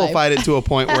simplified it to a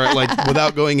point where, like,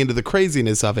 without going into the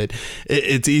craziness of it,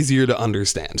 it's easier to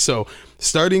understand. So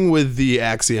starting with the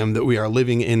axiom that we are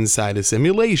living inside a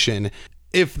simulation,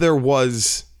 if there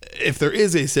is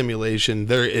a simulation,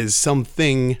 there is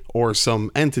something or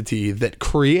some entity that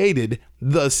created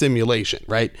the simulation,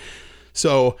 right?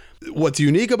 So what's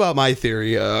unique about my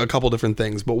theory, a couple different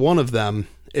things, but one of them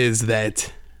is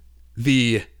that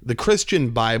the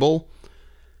Christian Bible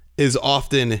is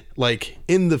often like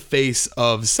in the face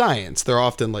of science. They're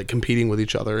often like competing with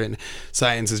each other, and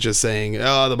science is just saying,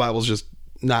 oh, the Bible's just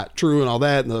not true and all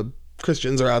that. And the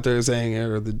Christians are out there saying,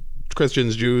 or the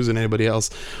Christians, Jews, and anybody else,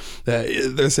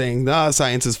 they're saying,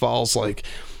 science is false. Like,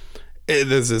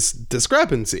 there's this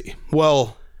discrepancy.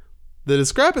 Well, the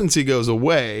discrepancy goes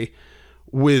away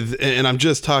with, and I'm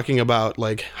just talking about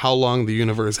like how long the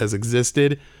universe has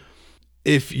existed.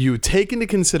 If you take into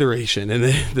consideration, and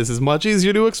this is much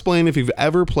easier to explain if you've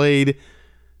ever played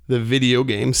the video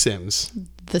game Sims.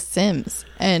 The Sims.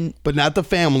 But not the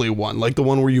family one, like the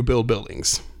one where you build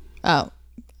buildings. Oh.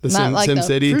 The Not like Sim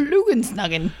City.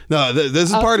 Flugensnuggen. No, this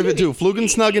is part of it too.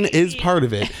 Flugensnuggen is part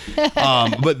of it.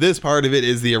 But this part of it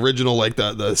is the original, like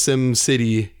the Sim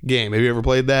City game. Have you ever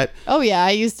played that? Oh, yeah.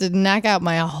 I used to knock out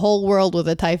my whole world with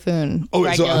a typhoon. Oh,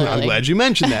 so regularly. I'm glad you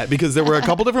mentioned that, because there were a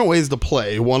couple different ways to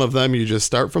play. One of them, you just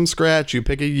start from scratch, you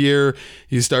pick a year,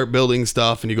 you start building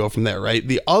stuff, and you go from there, right?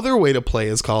 The other way to play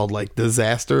is called like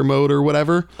disaster mode or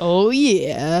whatever. Oh,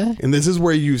 yeah. And this is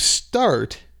where you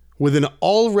start with an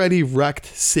already wrecked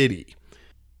city.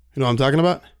 You know what I'm talking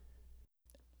about?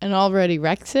 An already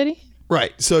wrecked city?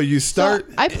 Right. So you start.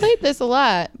 So I played this a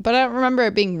lot, but I don't remember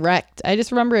it being wrecked. I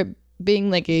just remember it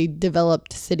being like a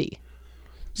developed city.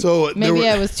 So maybe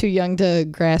I was too young to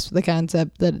grasp the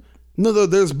concept that. No,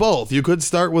 there's both. You could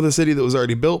start with a city that was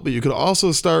already built, but you could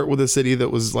also start with a city that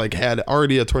was like had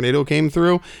already a tornado came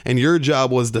through, and your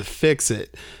job was to fix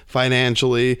it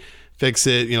financially, fix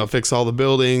it, fix all the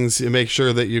buildings, and make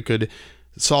sure that you could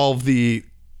solve the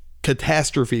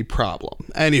catastrophe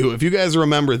problem. Anywho, if you guys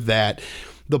remember that,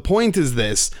 the point is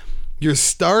this: you're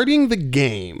starting the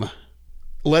game,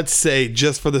 let's say,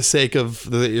 just for the sake of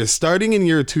you're starting in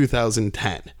year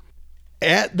 2010.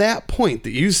 At that point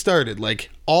that you started, like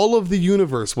all of the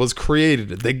universe was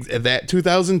created at that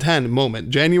 2010 moment,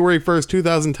 January 1st,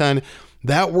 2010,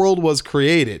 that world was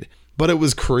created, but it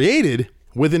was created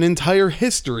with an entire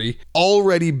history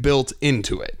already built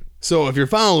into it. So if you're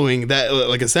following that,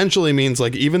 like essentially means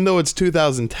like, even though it's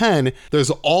 2010,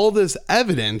 there's all this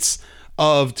evidence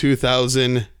of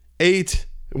 2008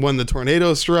 when the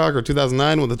tornado struck, or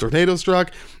 2009 when the tornado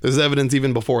struck. There's evidence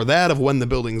even before that of when the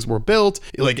buildings were built.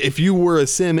 Like if you were a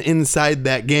sim inside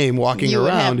that game walking you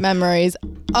around, would have memories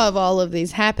of all of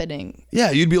these happening.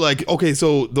 Yeah, you'd be like, okay,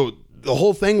 so the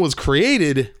whole thing was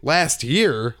created last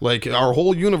year. Like our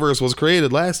whole universe was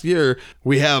created last year.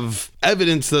 We have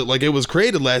evidence that like it was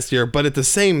created last year, but at the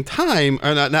same time,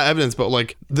 or not evidence, but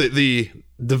like the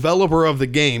developer of the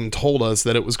game told us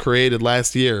that it was created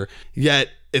last year. Yet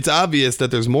it's obvious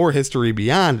that there's more history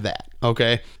beyond that.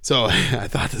 Okay, so I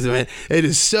thought it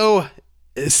is so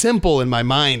simple in my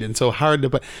mind and so hard to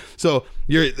put. So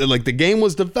you're like, the game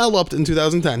was developed in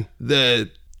 2010.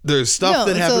 There's stuff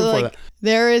that happened before that.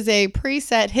 There is a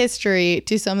preset history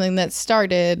to something that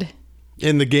started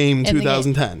in the game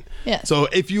 2010. Yeah. So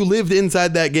if you lived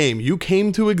inside that game, you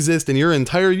came to exist, and your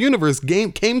entire universe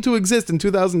came to exist in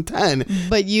 2010.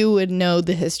 But you would know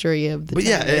the history of the. But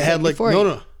yeah, it had like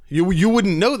no. You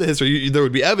wouldn't know the history. There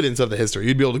would be evidence of the history.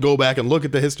 You'd be able to go back and look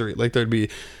at the history. Like there'd be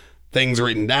things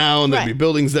written down. There'd be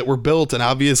buildings that were built, and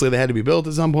obviously they had to be built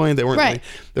at some point. They weren't. Right. Like,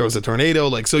 there was a tornado.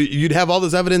 Like, so you'd have all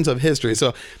this evidence of history.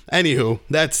 So anywho,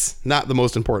 that's not the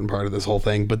most important part of this whole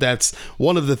thing, but that's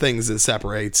one of the things that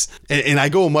separates. And I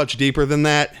go much deeper than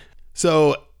that.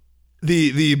 So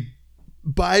the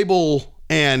Bible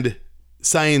and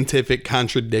scientific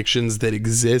contradictions that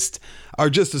exist are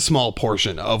just a small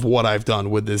portion of what I've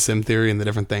done with this sim theory and the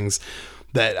different things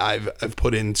that I've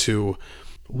put into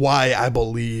why I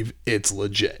believe it's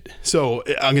legit. So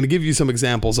I'm going to give you some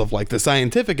examples of like the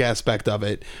scientific aspect of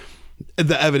it,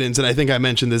 the evidence, and I think I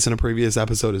mentioned this in a previous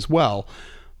episode as well.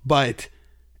 But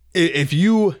if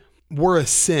you were a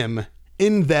sim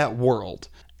in that world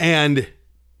and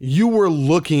you were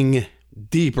looking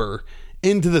deeper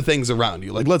into the things around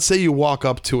you, like let's say you walk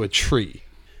up to a tree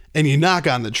and you knock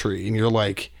on the tree and you're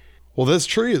like, well, this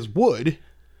tree is wood.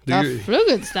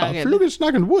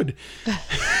 Flugensnuggen wood.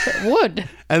 Wood.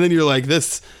 And then you're like,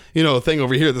 this, thing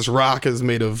over here, this rock is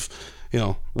made of,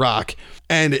 rock.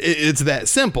 And it's that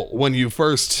simple when you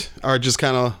first are just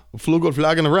kind of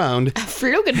flagging around.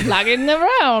 Flagging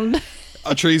around.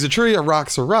 A tree's a tree, a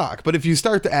rock's a rock. But if you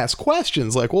start to ask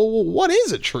questions like, well, what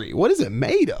is a tree? What is it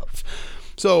made of?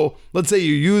 So let's say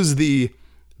you use the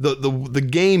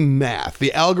game math,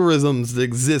 the algorithms that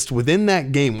exist within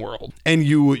that game world, and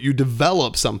you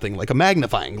develop something like a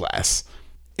magnifying glass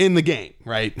in the game,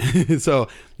 right? So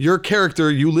your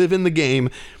character, you live in the game,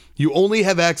 you only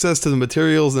have access to the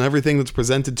materials and everything that's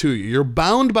presented to you. You're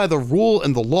bound by the rule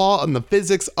and the law and the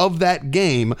physics of that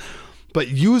game, but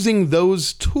using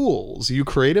those tools, you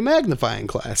create a magnifying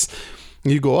glass.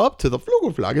 You go up to the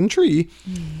Fluggenflagen tree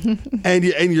and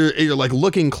you're like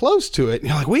looking close to it, and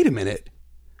you're like, wait a minute.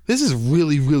 This is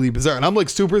really, really bizarre. And I'm like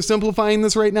super simplifying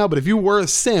this right now, but if you were a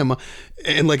sim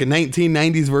in like a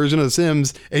 1990s version of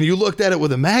Sims and you looked at it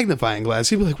with a magnifying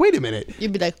glass, you'd be like, wait a minute.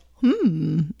 You'd be like,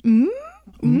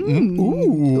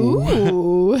 Ooh.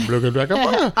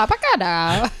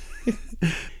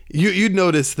 You'd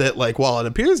notice that, like, while it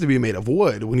appears to be made of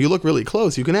wood, when you look really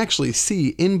close, you can actually see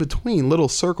in between little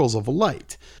circles of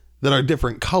light that are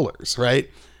different colors, right?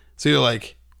 So you're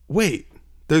like, wait,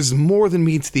 there's more than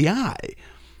meets the eye.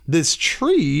 This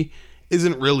tree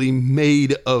isn't really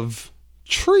made of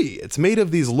tree. It's made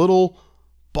of these little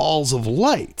balls of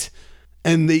light,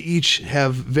 and they each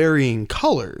have varying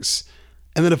colors.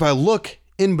 And then if I look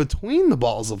in between the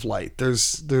balls of light,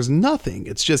 there's nothing.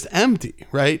 It's just empty,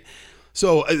 right?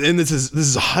 So, and this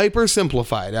is hyper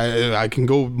simplified. I can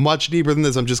go much deeper than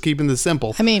this. I'm just keeping this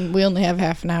simple. I mean, we only have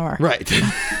half an hour. Right.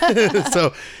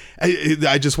 So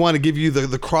I just want to give you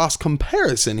the cross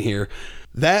comparison here,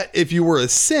 that if you were a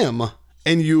sim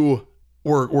and you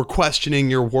were questioning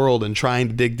your world and trying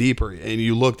to dig deeper and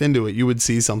you looked into it, you would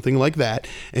see something like that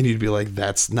and you'd be like,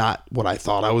 that's not what I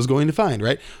thought I was going to find,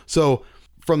 right? So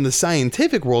from the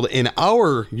scientific world in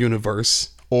our universe,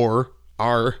 or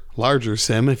our larger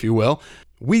sim, if you will,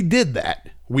 we did that.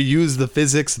 We used the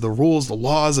physics, the rules, the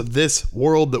laws of this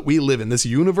world that we live in, this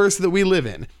universe that we live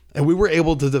in, and we were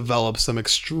able to develop some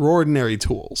extraordinary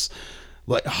tools,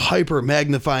 like hyper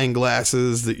magnifying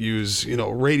glasses that use,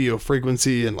 radio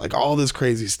frequency and like all this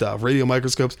crazy stuff, radio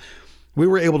microscopes. We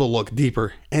were able to look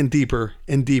deeper and deeper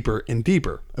and deeper and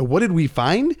deeper. And what did we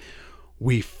find?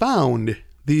 We found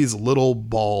these little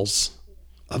balls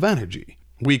of energy.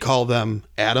 We call them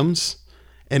atoms.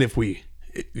 And if we,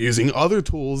 using other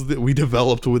tools that we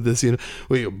developed with this,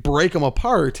 we break them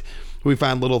apart, we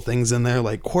find little things in there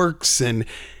like quarks. And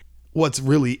what's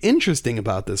really interesting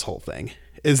about this whole thing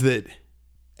is that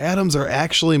atoms are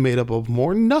actually made up of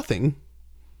more nothing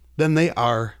than they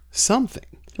are something.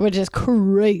 Which is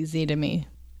crazy to me.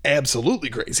 Absolutely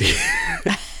crazy.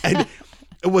 And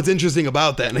what's interesting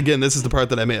about that, and again, this is the part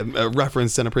that I may have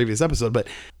referenced in a previous episode, but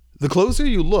the closer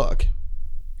you look,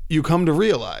 you come to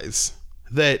realize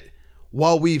that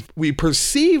while we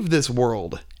perceive this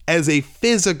world as a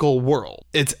physical world,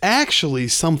 it's actually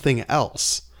something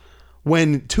else.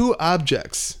 When two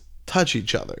objects touch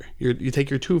each other, you take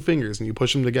your two fingers and you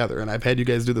push them together, and I've had you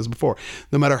guys do this before.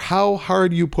 No matter how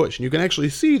hard you push, and you can actually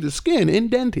see the skin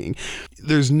indenting,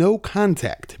 there's no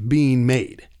contact being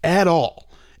made at all.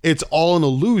 It's all an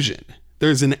illusion.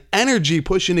 There's an energy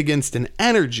pushing against an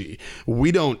energy.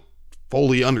 We don't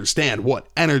fully understand what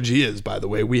energy is, by the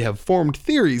way. We have formed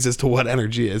theories as to what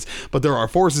energy is, but there are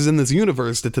forces in this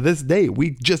universe that to this day we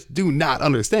just do not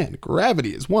understand.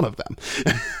 Gravity is one of them.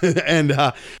 And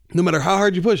no matter how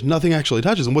hard you push, nothing actually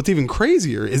touches. And what's even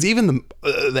crazier is even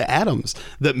the atoms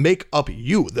that make up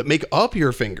you, that make up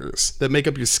your fingers, that make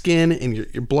up your skin and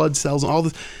your blood cells and all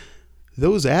this,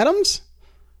 those atoms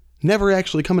never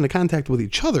actually come into contact with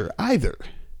each other either.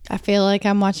 I feel like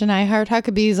I'm watching I Heart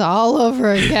Huckabees all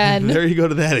over again. There you go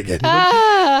to that again.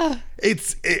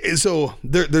 So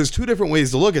there's two different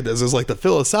ways to look at this. There's like the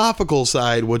philosophical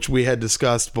side, which we had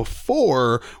discussed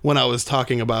before when I was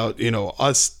talking about,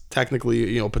 us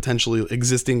technically, potentially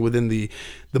existing within the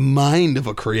mind of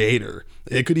a creator.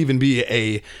 It could even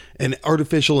be an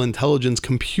artificial intelligence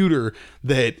computer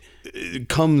that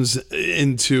comes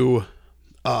into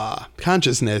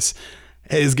consciousness,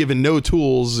 is given no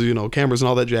tools, cameras and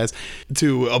all that jazz,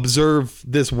 to observe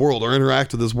this world or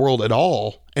interact with this world at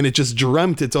all. And it just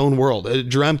dreamt its own world. It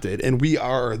dreamt it. And we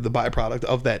are the byproduct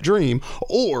of that dream.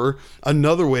 Or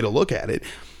another way to look at it,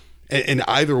 and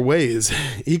either way is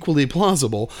equally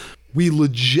plausible, we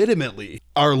legitimately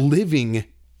are living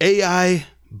AI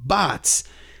bots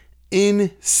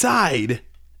inside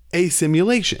a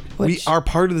simulation. We are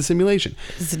part of the simulation.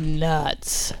 It's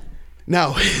nuts.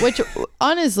 Now, which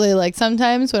honestly, like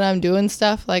sometimes when I'm doing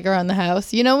stuff like around the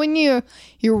house, when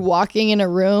you're walking in a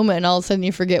room and all of a sudden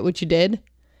you forget what you did.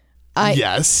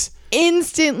 Yes.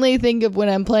 Instantly think of when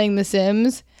I'm playing The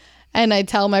Sims and I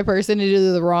tell my person to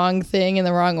do the wrong thing in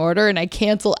the wrong order and I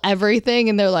cancel everything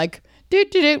and they're like,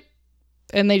 do,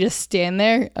 and they just stand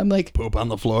there. I'm like, poop on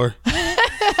the floor.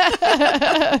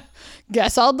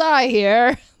 Guess I'll die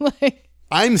here. Like,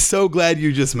 I'm so glad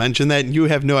you just mentioned that, and you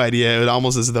have no idea. It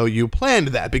almost as though you planned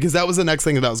that, because that was the next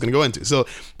thing that I was going to go into. So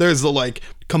there's the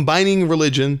combining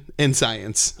religion and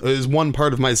science is one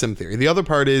part of my sim theory. The other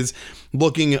part is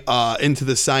looking into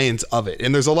the science of it.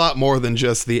 And there's a lot more than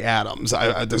just the atoms.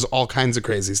 There's all kinds of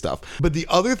crazy stuff. But the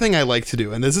other thing I like to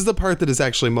do, and this is the part that is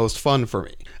actually most fun for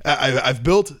me, I've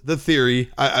built the theory.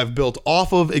 I've built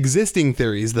off of existing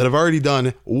theories that have already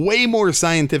done way more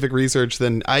scientific research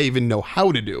than I even know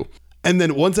how to do. And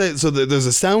then there's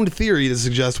a sound theory to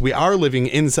suggest we are living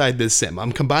inside this sim.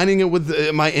 I'm combining it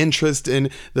with my interest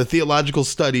in the theological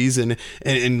studies and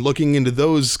looking into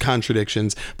those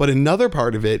contradictions. But another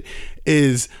part of it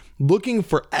is looking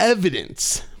for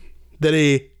evidence that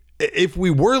if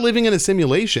we were living in a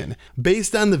simulation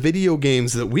based on the video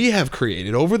games that we have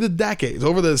created over the decades,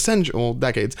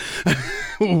 decades,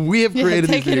 we have created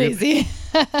Take it easy.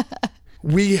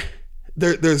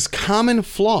 There's common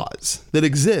flaws that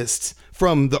exist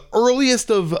from the earliest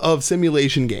of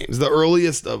simulation games, the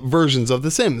earliest versions of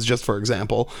The Sims, just for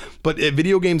example, but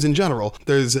video games in general.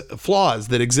 There's flaws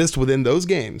that exist within those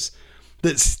games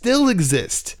that still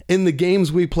exist in the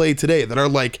games we play today that are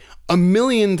like a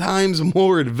million times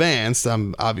more advanced.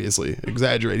 I'm obviously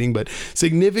exaggerating, but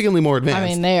significantly more advanced. I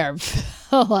mean, they are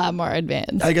a lot more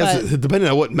advanced. I guess depending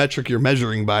on what metric you're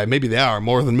measuring by, maybe they are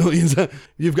more than millions.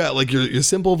 You've got like your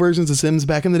simple versions of Sims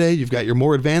back in the day. You've got your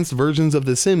more advanced versions of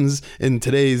The Sims in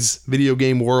today's video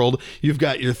game world. You've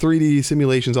got your 3D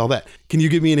simulations, all that. Can you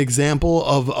give me an example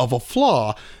of a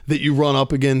flaw that you run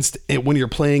up against when you're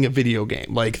playing a video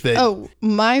game? Like that. Oh,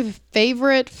 my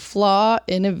favorite flaw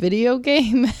in a video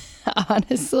game,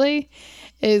 honestly,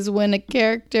 is when a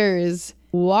character is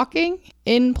walking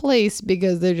in place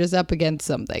because they're just up against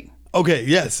something. Okay,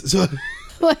 yes. So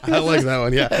I like that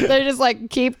one, yeah. They're just like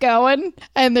keep going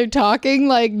and they're talking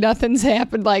like nothing's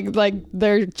happened. Like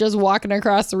they're just walking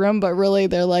across the room, but really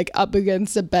they're like up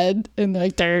against a bed and they're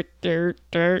like dirt, dirt,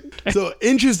 dirt. So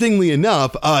interestingly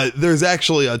enough, there's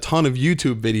actually a ton of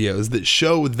YouTube videos that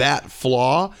show that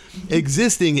flaw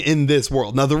existing in this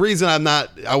world. Now, the reason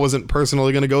I wasn't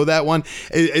personally going to go that one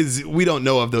is we don't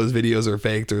know if those videos are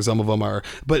faked or some of them are,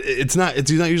 but it's not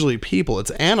usually people, it's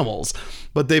animals.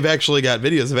 But they've actually got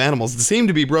videos of animals that seem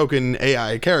to be broken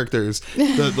AI characters,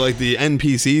 like the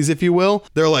NPCs, if you will.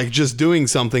 They're like just doing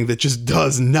something that just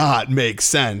does not make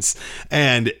sense.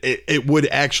 And it would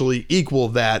actually equal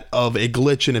that of a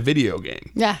glitch in a video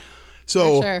game. Yeah.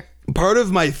 So sure. Part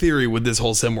of my theory with this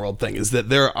whole SimWorld thing is that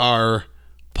there are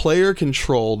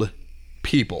player-controlled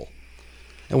people.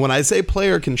 And when I say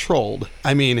player-controlled,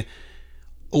 I mean,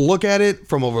 look at it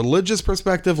from a religious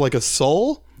perspective like a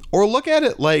soul, or look at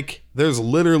it like there's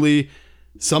literally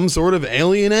some sort of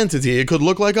alien entity. It could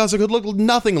look like us. It could look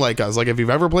nothing like us. Like if you've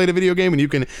ever played a video game and you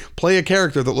can play a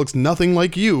character that looks nothing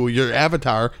like you, your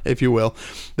avatar, if you will,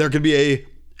 there could be a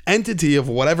entity of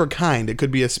whatever kind. It could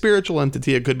be a spiritual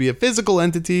entity. It could be a physical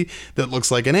entity that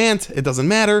looks like an ant. It doesn't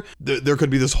matter. There could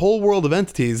be this whole world of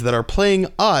entities that are playing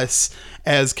us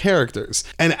as characters.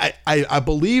 And I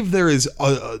believe there is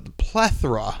a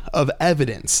plethora of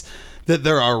evidence that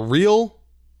there are real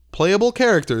playable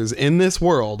characters in this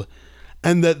world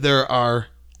and that there are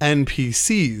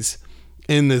NPCs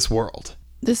in this world.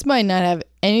 This might not have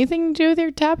anything to do with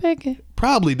your topic.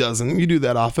 Probably doesn't. You do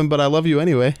that often, but I love you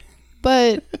anyway.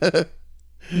 But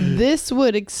this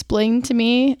would explain to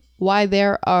me why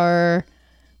there are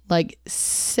like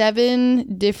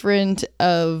 7 different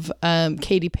of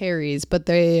Katy Perry's, but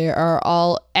they are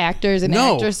all actors and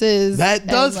actresses. That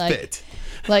does like, fit.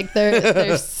 Like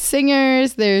they're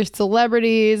singers, they're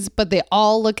celebrities, but they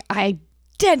all look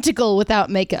identical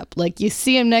without makeup. Like you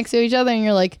see them next to each other and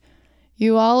you're like,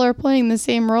 you all are playing the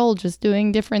same role, just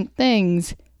doing different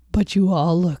things, but you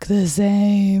all look the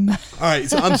same. All right,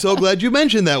 so I'm so glad you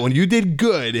mentioned that one. You did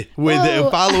good with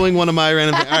following one of my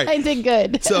random things. All right. I did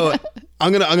good. So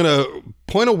I'm gonna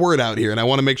point a word out here, and I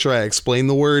want to make sure I explain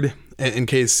the word in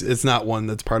case it's not one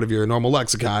that's part of your normal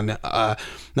lexicon.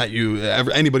 Not you,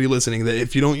 anybody listening, that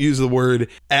if you don't use the word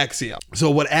axiom. So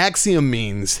what axiom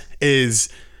means is,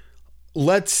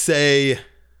 let's say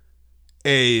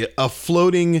a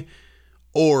floating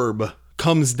orb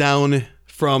comes down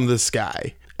from the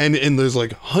sky, and there's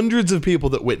like hundreds of people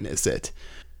that witness it.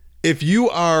 If you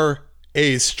are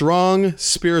a strong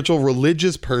spiritual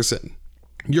religious person,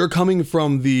 you're coming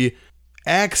from the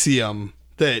axiom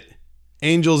that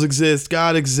angels exist,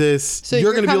 God exists. So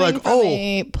you're going to be like,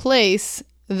 a place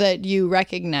that you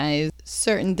recognize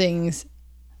certain things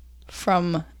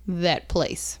from that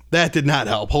place. That did not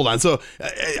help. Hold on. So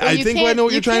I think I know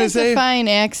what you're trying to say. You can't define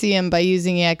axiom by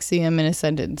using axiom in a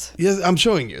sentence. Yes, I'm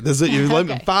showing you. This is you let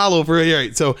me follow for it. All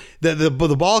right. So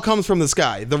the ball comes from the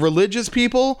sky. The religious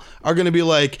people are going to be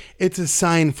like, it's a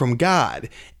sign from God.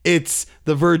 It's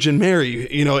the Virgin Mary,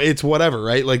 it's whatever,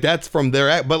 right? Like that's from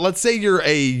their, but let's say you're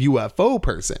a UFO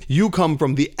person. You come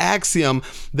from the axiom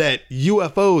that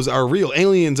UFOs are real,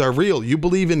 aliens are real. You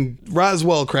believe in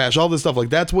Roswell crash, all this stuff.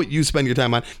 Like that's what you spend your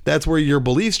time on. That's where your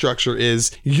belief structure is.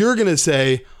 You're going to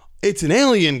say it's an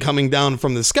alien coming down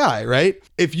from the sky, right?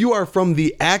 If you are from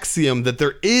the axiom that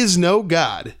there is no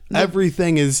God,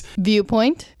 everything is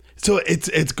viewpoint. So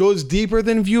it goes deeper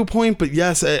than viewpoint, but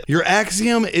yes, your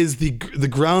axiom is the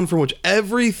ground from which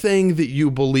everything that you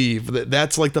believe,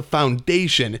 that's like the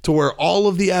foundation to where all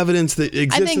of the evidence that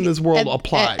exists in this world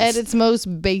applies. At its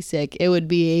most basic, it would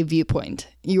be a viewpoint.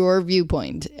 Your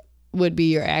viewpoint would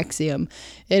be your axiom.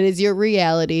 It is your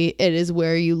reality. It is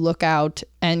where you look out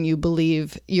and you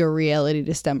believe your reality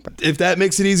to stem from. If that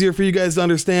makes it easier for you guys to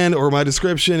understand, or my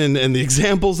description and the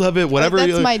examples of it, whatever.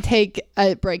 That's my take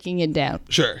at breaking it down.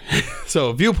 Sure.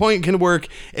 So viewpoint can work.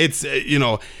 It's,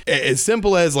 as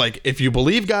simple as like, if you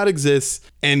believe God exists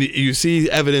and you see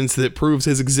evidence that proves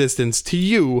his existence to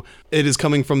you, it is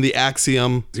coming from the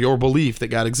axiom, your belief that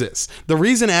God exists. The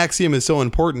reason axiom is so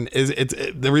important is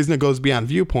the reason it goes beyond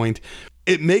viewpoint.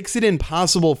 It makes it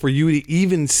impossible for you to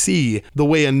even see the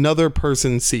way another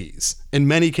person sees. In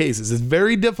many cases, it's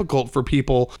very difficult for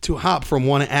people to hop from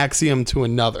one axiom to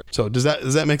another. So does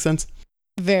that make sense?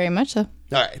 Very much so.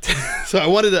 All right. So I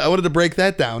wanted to break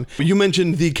that down. You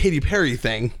mentioned the Katy Perry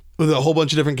thing with a whole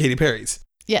bunch of different Katy Perrys.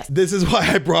 Yes. This is why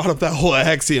I brought up that whole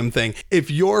axiom thing.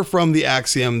 If you're from the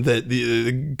axiom that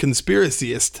the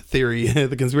conspiracyist theory,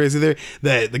 the conspiracy theory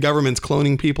that the government's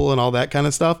cloning people and all that kind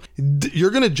of stuff, you're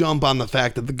going to jump on the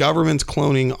fact that the government's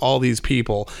cloning all these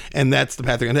people, and that's the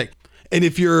path they're going to take. And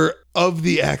if you're of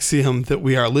the axiom that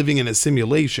we are living in a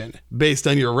simulation based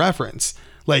on your reference,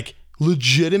 like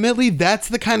legitimately, that's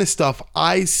the kind of stuff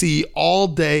I see all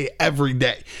day, every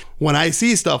day. When I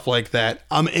see stuff like that,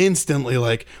 I'm instantly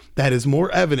like, that is more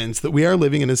evidence that we are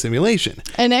living in a simulation.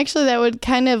 And actually that would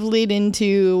kind of lead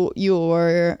into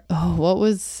your, what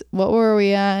were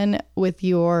we on with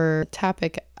your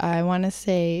topic? I want to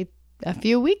say a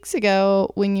few weeks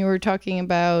ago when you were talking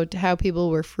about how people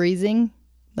were freezing,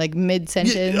 like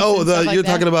mid-sentence. You're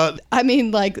talking about, I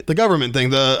mean, like the government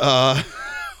thing, wow,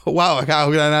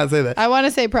 how could I not say that? I want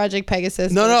to say Project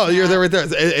Pegasus. No, you're there right there.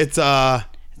 It's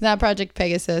not Project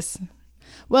Pegasus.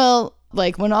 Well,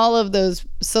 like when all of those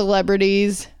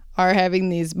celebrities are having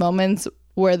these moments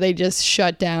where they just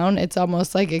shut down, it's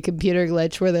almost like a computer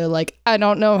glitch where they're like, I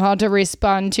don't know how to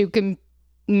respond to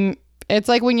it's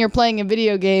like when you're playing a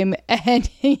video game and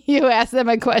you ask them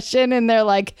a question and they're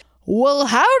like, well,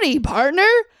 howdy, partner.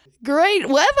 Great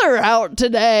weather out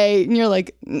today. And you're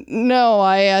like, no,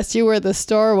 I asked you where the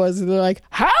store was. And they're like,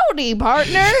 howdy,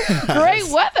 partner. Great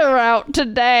weather out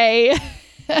today.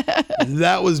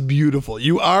 That was beautiful.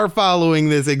 You are following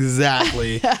this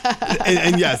exactly.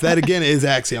 and yes, that again is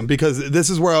axiom, because this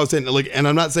is where I was saying, like, and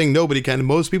I'm not saying nobody can.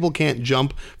 Most people can't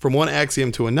jump from one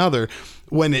axiom to another.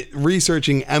 When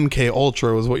researching MK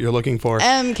Ultra was what you're looking for.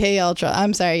 MK Ultra.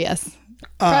 I'm sorry. Yes.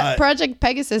 Project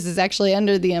Pegasus is actually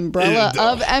under the umbrella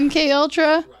of MK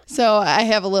Ultra, so I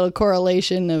have a little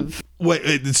correlation of.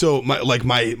 So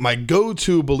my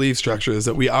go-to belief structure is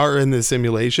that we are in this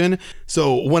simulation.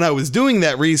 So when I was doing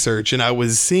that research and I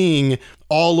was seeing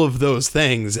all of those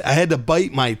things, I had to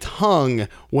bite my tongue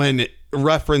when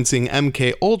referencing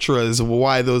MK Ultra as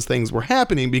why those things were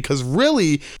happening, because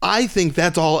really I think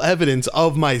that's all evidence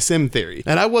of my sim theory,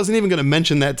 and I wasn't even going to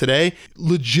mention that today.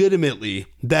 Legitimately,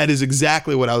 that is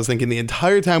exactly what I was thinking the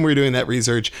entire time we were doing that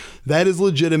research. That is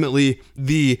legitimately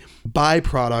the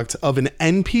byproduct of an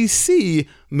NPC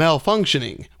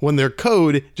malfunctioning when their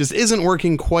code just isn't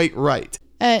working quite right.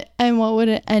 And what would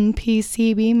an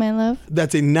NPC be, my love?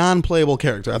 That's a non-playable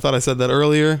character. I thought I said that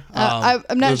earlier. I'm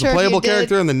not sure. There's a playable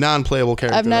character and the non-playable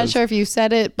character. I'm not sure if you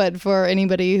said it, but for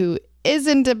anybody who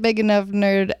isn't a big enough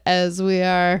nerd as we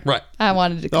are, right? I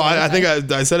wanted to. No, I think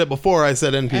I said it before. I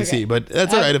said NPC, okay. But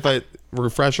that's all right if I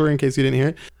refresher in case you didn't hear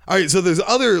it. All right, so there's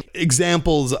other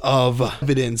examples of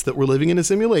evidence that we're living in a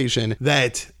simulation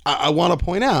that I want to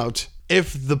point out.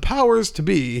 If the powers to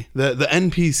be, the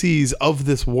NPCs of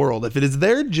this world, if it is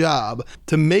their job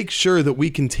to make sure that we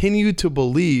continue to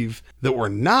believe that we're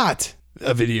not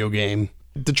a video game,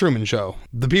 The Truman Show,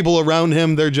 the people around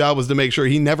him, their job was to make sure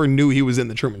he never knew he was in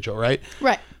The Truman Show, right?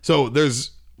 Right. So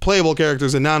there's playable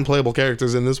characters and non-playable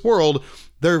characters in this world.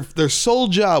 Their sole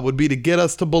job would be to get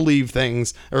us to believe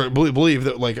things, or believe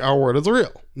that like our world is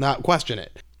real, not question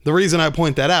it. The reason I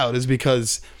point that out is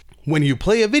because when you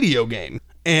play a video game,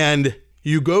 and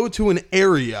you go to an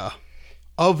area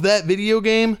of that video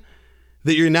game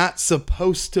that you're not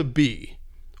supposed to be,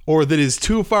 or that is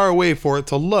too far away for it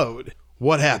to load,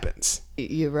 what happens?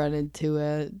 You run into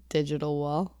a digital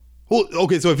wall. Well,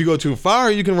 okay, so if you go too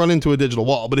far, you can run into a digital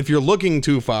wall. But if you're looking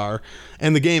too far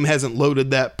and the game hasn't loaded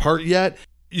that part yet,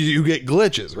 you get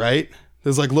glitches, right?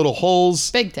 There's like little holes.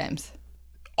 Big times.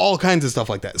 All kinds of stuff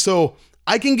like that. So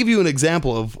I can give you an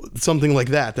example of something like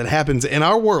that happens in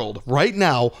our world right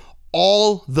now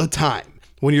all the time.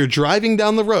 When you're driving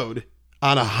down the road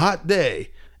on a hot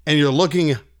day and you're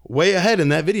looking way ahead in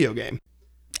that video game.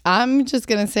 I'm just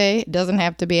going to say it doesn't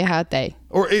have to be a hot day.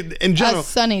 Or in general, a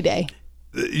sunny day.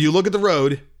 You look at the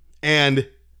road and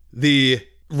the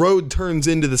road turns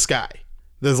into the sky.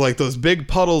 There's like those big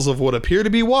puddles of what appear to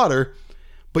be water,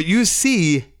 but you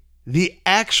see the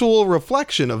actual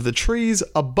reflection of the trees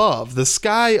above, the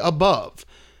sky above,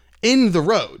 in the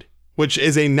road, which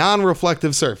is a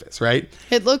non-reflective surface, right?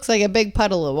 It looks like a big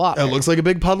puddle of water. It looks like a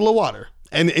big puddle of water.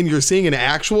 And you're seeing an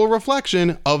actual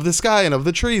reflection of the sky and of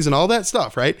the trees and all that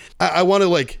stuff, right? I want to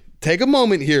like take a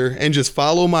moment here and just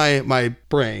follow my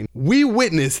brain. We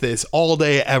witness this all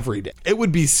day, every day. It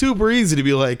would be super easy to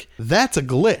be like, that's a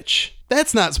glitch.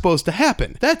 That's not supposed to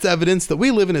happen. That's evidence that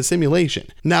we live in a simulation.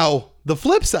 Now, the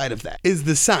flip side of that is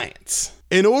the science.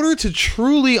 In order to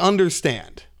truly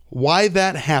understand why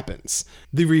that happens,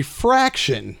 the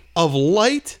refraction of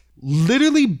light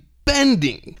literally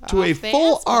bending to a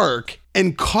full arc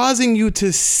and causing you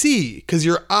to see, because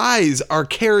your eyes are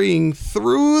carrying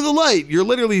through the light. You're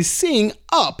literally seeing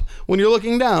up when you're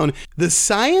looking down. The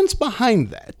science behind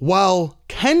that, while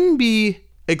can be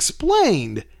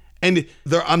explained, and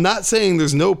I'm not saying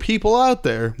there's no people out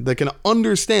there that can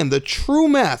understand the true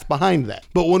math behind that.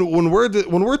 But when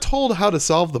we're told how to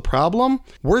solve the problem,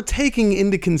 we're taking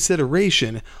into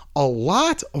consideration a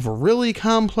lot of really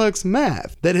complex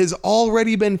math that has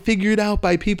already been figured out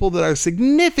by people that are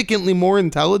significantly more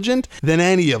intelligent than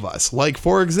any of us. Like,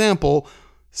 for example,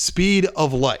 speed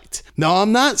of light. Now,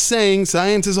 I'm not saying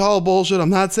science is all bullshit. I'm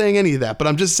not saying any of that, but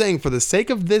I'm just saying for the sake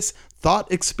of this thought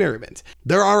experiment,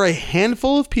 there are a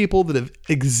handful of people that have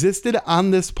existed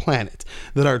on this planet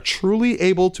that are truly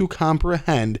able to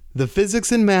comprehend the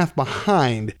physics and math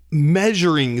behind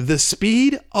measuring the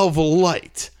speed of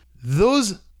light.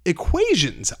 Those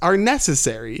equations are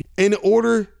necessary in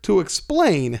order to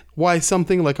explain why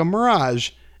something like a mirage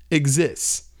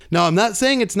exists. Now, I'm not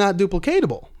saying it's not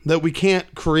duplicatable, that we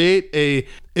can't create a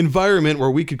environment where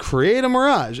we could create a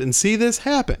mirage and see this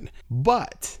happen.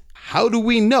 But how do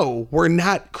we know we're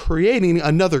not creating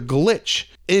another glitch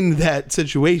in that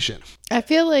situation? I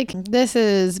feel like this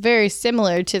is very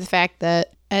similar to the fact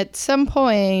that at some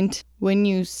point when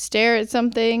you stare at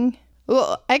something,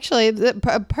 well, actually,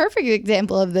 a perfect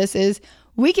example of this is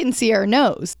we can see our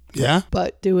nose. Yeah.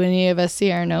 But do any of us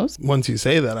see our nose? Once you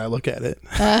say that, I look at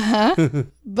it.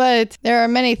 But there are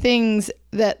many things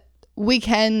that we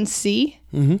can see,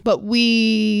 but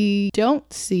we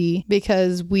don't see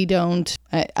because we don't.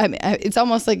 I mean, it's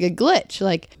almost like a glitch,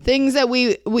 like things that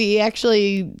we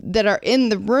actually that are in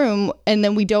the room and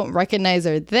then we don't recognize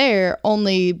are there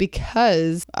only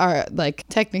because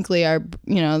technically our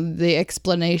the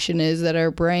explanation is that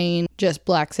our brain just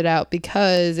blacks it out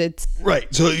because it's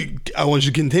right. So I want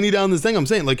you to continue down this thing. I'm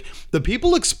saying, like, the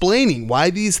people explaining why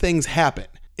these things happen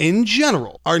in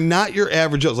general are not your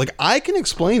average Joes. Like, I can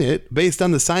explain it based on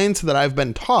the science that I've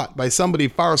been taught by somebody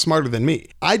far smarter than me.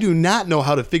 I do not know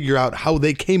how to figure out how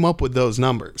they came up with those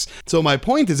numbers. So my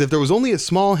point is, if there was only a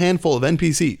small handful of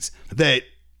NPCs that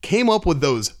came up with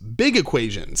those big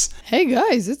equations. Hey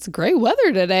guys, it's great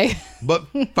weather today. But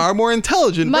far more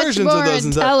intelligent versions of those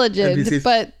NPCs.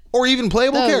 But or even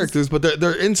playable characters, but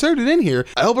they're inserted in here.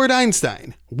 Albert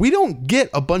Einstein. We don't get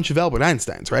a bunch of Albert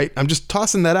Einsteins, right? I'm just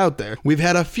tossing that out there. We've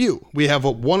had a few. We have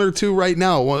one or two right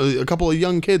now, a couple of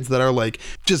young kids that are like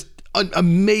just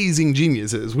amazing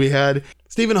geniuses. We had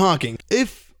Stephen Hawking.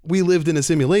 If we lived in a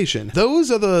simulation, those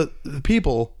are the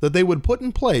people that they would put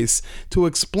in place to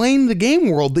explain the game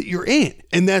world that you're in.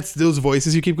 And that's those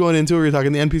voices you keep going into where you're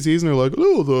talking to the NPCs and they're like,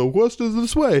 oh, the quest is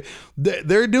this way.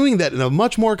 They're doing that in a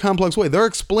much more complex way. They're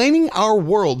explaining our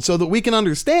world so that we can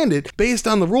understand it based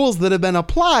on the rules that have been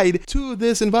applied to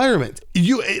this environment.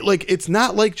 It's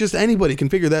not like just anybody can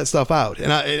figure that stuff out.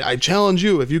 And I challenge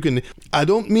you, if you can. I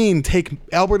don't mean take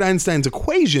Albert Einstein's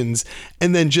equations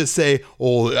and then just say,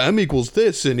 oh, M equals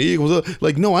this and E equals,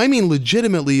 like, no, I mean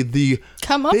legitimately the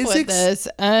come up physics, with this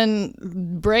and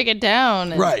break it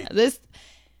down. And right.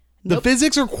 The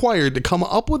physics required to come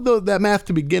up with that math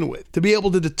to begin with, to be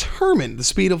able to determine the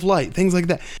speed of light, things like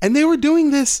that. And they were doing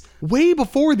this way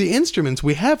before the instruments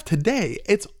we have today.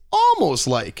 It's almost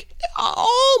like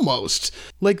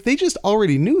they just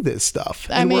already knew this stuff.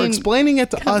 And were explaining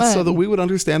it to us so that we would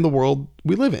understand the world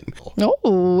we live in.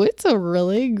 Oh, it's a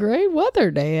really great weather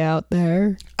day out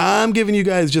there. I'm giving you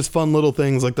guys just fun little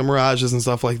things like the mirages and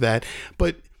stuff like that.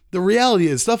 But the reality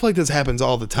is stuff like this happens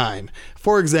all the time.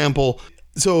 For example,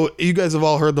 so you guys have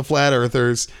all heard the flat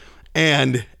earthers,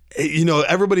 and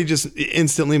everybody just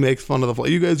instantly makes fun of the flat.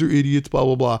 You guys are idiots, blah,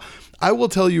 blah, blah. I will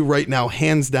tell you right now,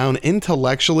 hands down,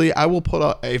 intellectually, I will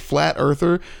put a flat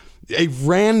earther, a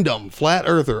random flat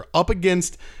earther, up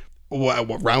against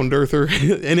what round earther,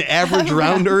 an average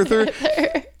round earther,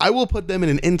 I will put them in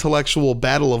an intellectual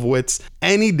battle of wits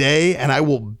any day, and I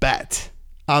will bet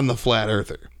on the flat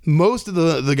earther. Most of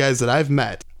the guys that I've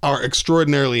met are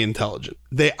extraordinarily intelligent.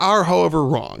 They are, however,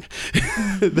 wrong.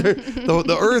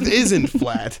 The earth isn't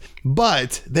flat,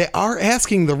 but they are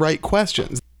asking the right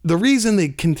questions. The reason they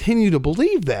continue to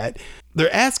believe that,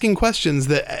 they're asking questions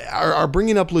that are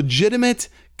bringing up legitimate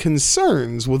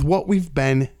concerns with what we've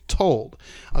been told.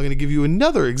 I'm going to give you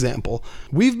another example.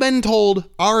 We've been told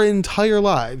our entire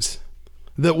lives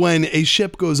that when a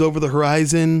ship goes over the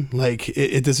horizon, like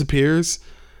it disappears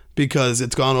because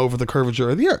it's gone over the curvature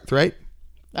of the earth, right?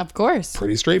 Of course.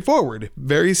 Pretty straightforward.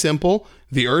 Very simple.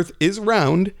 The earth is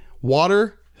round.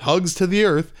 Water hugs to the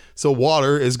earth. So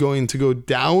water is going to go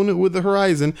down with the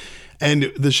horizon and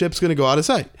the ship's going to go out of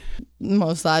sight.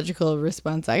 Most logical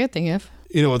response I could think of.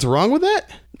 You know what's wrong with that?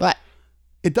 What?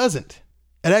 It doesn't.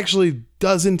 It actually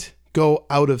doesn't go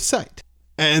out of sight.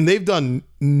 And they've done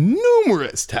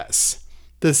numerous tests.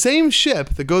 The same ship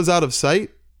that goes out of sight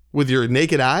with your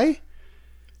naked eye,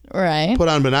 right, put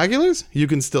on binoculars, you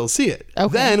can still see it.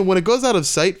 Okay. Then when it goes out of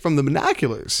sight from the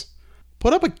binoculars,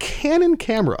 put up a Canon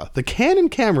camera. The Canon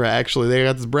camera, actually, they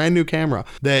got this brand new camera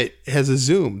that has a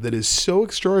zoom that is so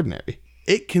extraordinary.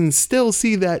 It can still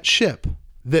see that ship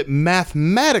that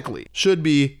mathematically should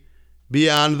be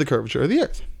beyond the curvature of the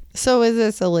earth. So is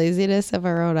this a laziness of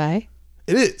our own eye?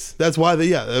 It is. That's why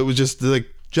it was just like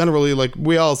generally like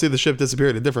we all see the ship disappear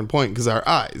at a different point because our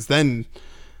eyes. Then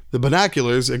the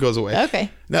binoculars, it goes away. Okay.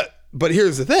 Now, but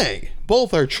here's the thing.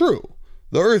 Both are true.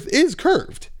 The earth is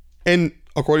curved. And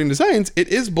according to science, it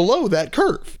is below that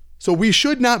curve. So we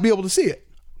should not be able to see it.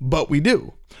 But we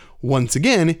do. Once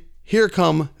again, here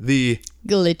come the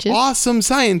glitches. Awesome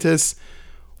scientists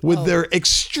with their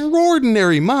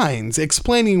extraordinary minds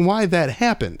explaining why that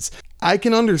happens. I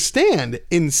can understand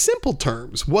in simple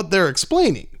terms what they're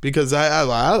explaining because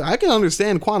I can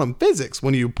understand quantum physics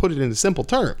when you put it into simple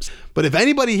terms. But if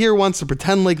anybody here wants to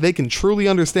pretend like they can truly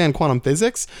understand quantum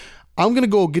physics, I'm going to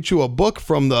go get you a book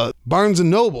from the Barnes &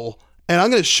 Noble and I'm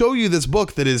going to show you this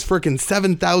book that is freaking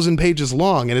 7,000 pages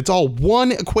long and it's all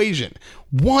one equation.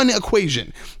 One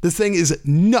equation. This thing is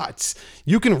nuts.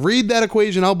 You can read that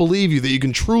equation. I'll believe you that you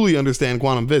can truly understand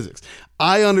quantum physics.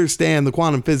 I understand the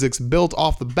quantum physics built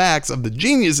off the backs of the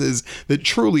geniuses that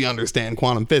truly understand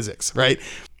quantum physics, right?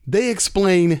 They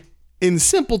explain in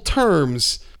simple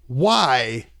terms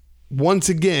why, once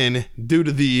again, due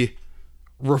to the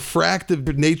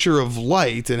refractive nature of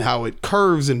light and how it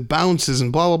curves and bounces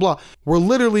and blah, blah, blah, we're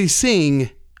literally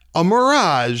seeing a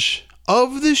mirage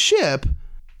of the ship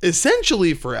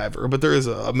essentially forever, but there is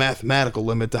a mathematical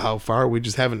limit to how far. We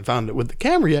just haven't found it with the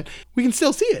camera yet. We can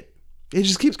still see it. It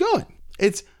just keeps going.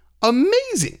 It's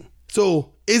amazing.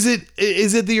 So is it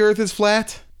the earth is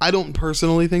flat? I don't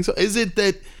personally think so. Is it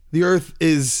that the earth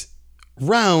is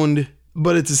round,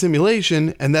 but it's a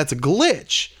simulation and that's a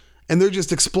glitch? And they're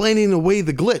just explaining away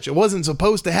the glitch. It wasn't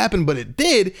supposed to happen, but it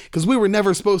did because we were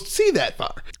never supposed to see that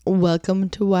far. Welcome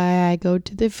to why I go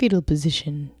to the fetal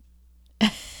position.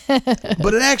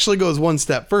 But it actually goes one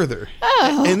step further.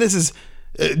 Oh. And this is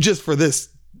just for this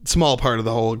small part of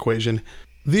the whole equation.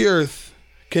 The earth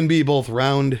can be both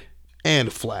round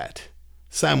and flat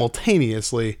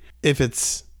simultaneously if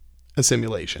it's a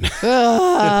simulation.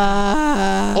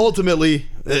 Ultimately,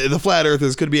 the flat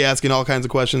earthers could be asking all kinds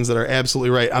of questions that are absolutely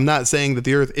right. I'm not saying that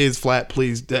the earth is flat,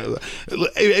 please.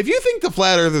 If you think the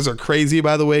flat earthers are crazy,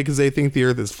 by the way, because they think the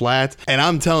earth is flat, and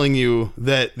I'm telling you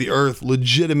that the earth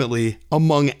legitimately,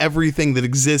 among everything that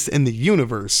exists in the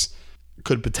universe,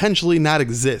 could potentially not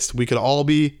exist. We could all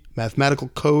be mathematical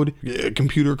code,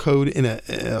 computer code in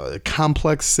a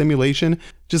complex simulation.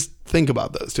 Just think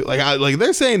about those two. Like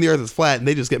they're saying the earth is flat and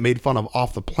they just get made fun of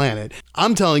off the planet.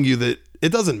 I'm telling you that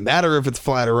it doesn't matter if it's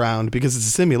flat or round because it's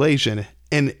a simulation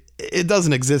and it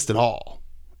doesn't exist at all.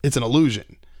 It's an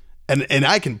illusion. And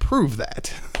I can prove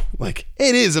that. Like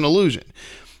it is an illusion.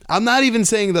 I'm not even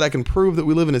saying that I can prove that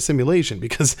we live in a simulation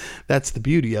because that's the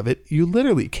beauty of it. You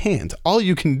literally can't. All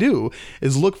you can do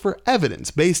is look for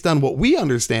evidence based on what we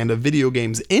understand of video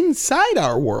games inside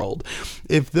our world.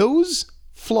 If those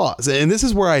flaws, and this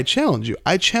is where I challenge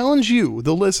you,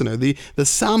 the listener, the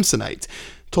Samsonite,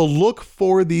 to look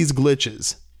for these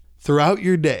glitches throughout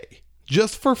your day,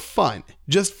 just for fun,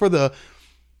 just for the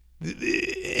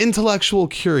intellectual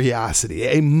curiosity,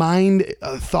 a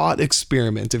thought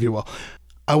experiment, if you will.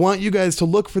 I want you guys to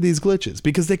look for these glitches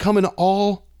because they come in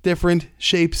all different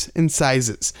shapes and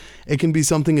sizes. It can be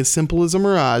something as simple as a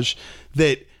mirage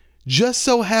that just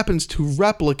so happens to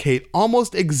replicate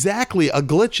almost exactly a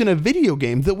glitch in a video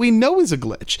game that we know is a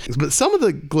glitch. But some of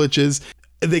the glitches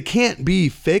they can't be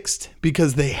fixed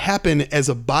because they happen as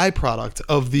a byproduct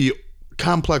of the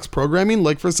complex programming,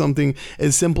 like for something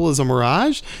as simple as a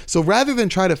mirage. So rather than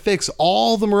try to fix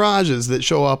all the mirages that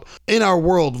show up in our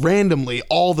world randomly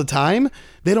all the time,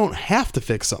 they don't have to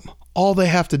fix them. All they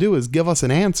have to do is give us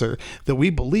an answer that we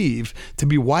believe to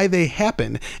be why they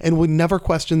happen, and we never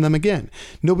question them again.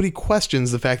 Nobody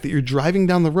questions the fact that you're driving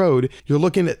down the road, you're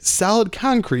looking at solid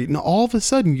concrete, and all of a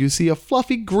sudden you see a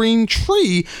fluffy green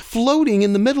tree floating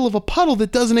in the middle of a puddle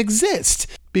that doesn't exist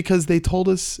because they told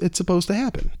us it's supposed to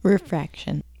happen.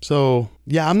 Refraction. So,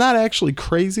 yeah, I'm not actually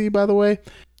crazy, by the way.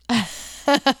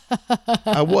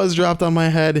 I was dropped on my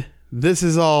head. This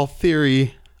is all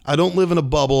theory. I don't live in a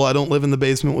bubble. I don't live in the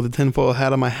basement with a tinfoil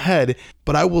hat on my head.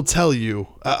 But I will tell you,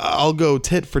 I'll go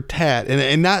tit for tat.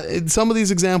 And not in some of these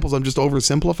examples, I'm just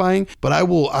oversimplifying. But I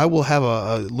will have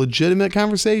a legitimate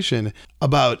conversation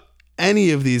about any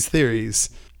of these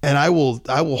theories. And I will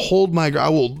hold my. I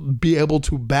will be able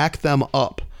to back them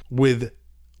up with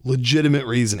legitimate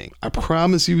reasoning. I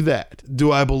promise you that.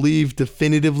 Do I believe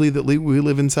definitively that we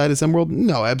live inside of some world?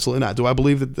 No, absolutely not. Do I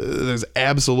believe that there's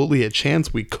absolutely a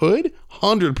chance we could?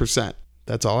 100%.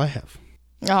 That's all I have.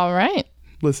 All right.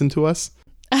 Listen to us.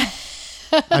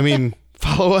 I mean,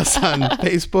 follow us on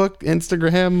Facebook,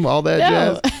 Instagram, all that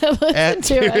jazz. At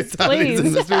Spirits, Oddities,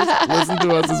 and Mysteries. Listen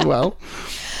to us as well.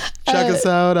 Check us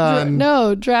out on...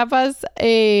 drop us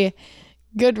a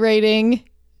good rating,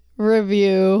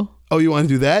 review. Oh, you want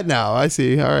to do that now? I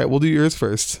see. All right, we'll do yours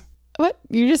first. What?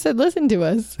 You just said listen to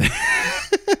us.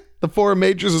 The 4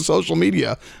 majors of social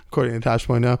media, according to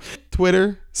Tosh.0.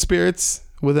 Twitter, Spirits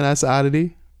with an S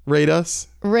Oddity. Rate us.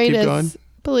 Keep going.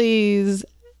 Please.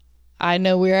 I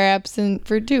know we are absent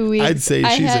for 2 weeks. I'd say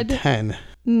she's a 10.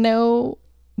 No,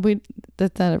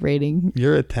 that's not a rating.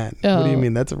 You're a 10. Oh. What do you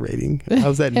mean? That's a rating.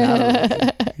 How's that not a rating?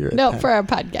 You're a 10. For our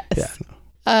podcast. Yeah.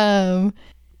 No.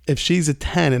 If she's a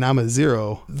 10 and I'm a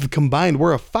 0, combined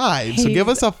we're a 5. So give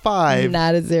us a 5.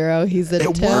 Not a 0. He's a 10. It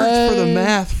worked for the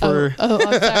math for...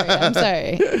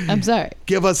 I'm sorry.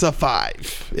 Give us a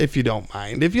 5 if you don't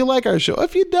mind. If you like our show.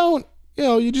 If you don't,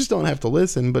 you just don't have to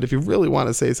listen. But if you really want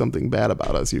to say something bad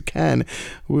about us, you can.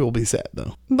 We will be sad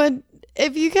though. But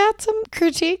if you got some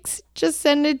critiques, just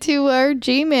send it to our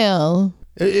Gmail.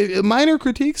 Minor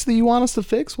critiques that you want us to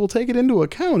fix, we'll take it into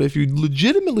account. If you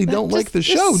legitimately don't like the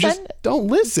show, just don't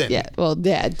listen. Yeah,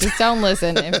 just don't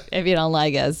listen if you don't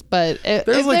like us. But if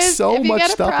so much stuff. If you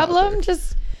got a problem,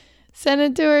 just send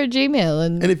it to our Gmail.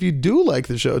 And if you do like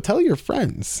the show, tell your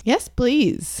friends. Yes,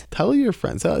 please. Tell your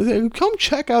friends. Come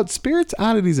check out Spirits,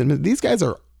 Oddities, and these guys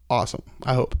are awesome.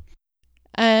 I hope.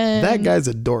 That guy's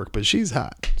a dork, but she's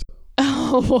hot.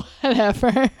 Oh,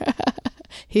 whatever.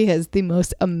 He has the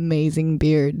most amazing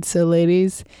beard. So,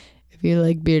 ladies, if you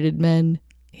like bearded men,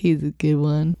 he's a good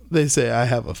one. They say I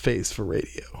have a face for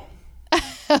radio.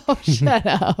 Oh, shut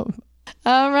up.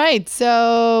 All right.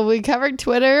 So we covered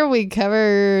Twitter. We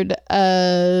covered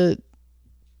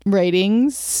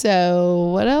ratings. So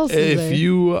what else is there? If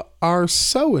you are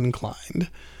so inclined,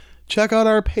 check out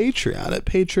our Patreon at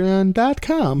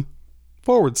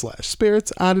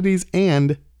patreon.com/Spirits, Oddities,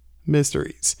 and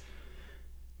Mysteries.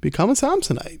 Become a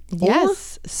Samsonite.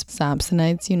 Yes.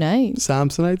 Samsonites Unite.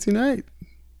 Samsonites Unite.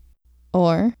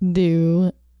 Or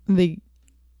do the,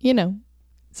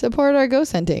 support our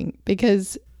ghost hunting.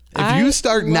 Because if you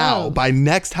start now, by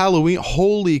next Halloween,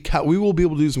 holy cow, we will be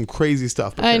able to do some crazy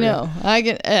stuff. I know. I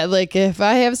can, if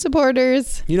I have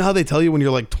supporters. You know how they tell you when you're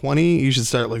like 20, you should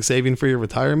start saving for your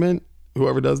retirement?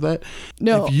 Whoever does that.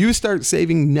 No. If you start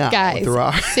saving now, guys,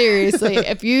 seriously,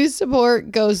 if you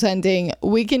support ghost hunting,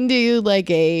 we can do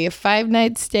a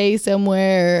 5-night stay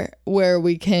somewhere where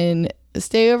we can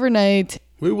stay overnight.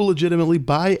 We will legitimately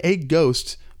buy a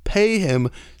ghost, pay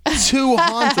him to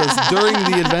haunt us during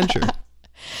the adventure.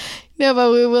 No,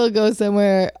 but we will go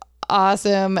somewhere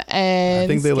awesome and I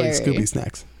think they scary. like Scooby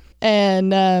snacks.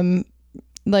 And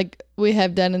like we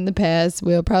have done in the past,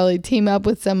 we'll probably team up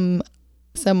with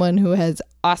someone who has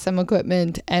awesome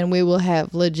equipment, and we will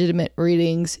have legitimate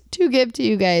readings to give to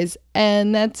you guys.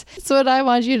 And that's what I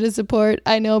want you to support.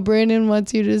 I know Brandon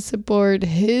wants you to support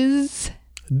his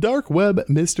Dark Web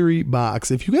Mystery Box.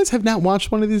 If you guys have not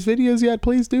watched one of these videos yet,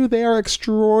 please do. They are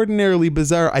extraordinarily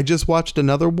bizarre. I just watched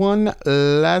another one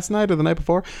last night or the night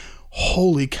before.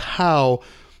 Holy cow.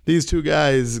 These two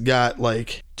guys got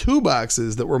 2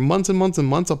 boxes that were months and months and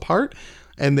months apart.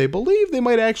 And they believe they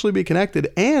might actually be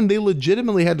connected. And they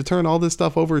legitimately had to turn all this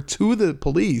stuff over to the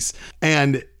police.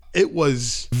 And it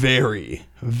was very,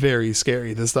 very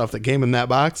scary, the stuff that came in that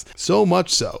box. So much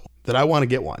so that I want to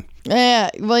get one. Yeah.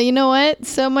 Well, you know what?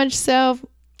 So much so,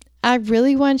 I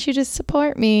really want you to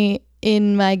support me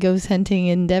in my ghost hunting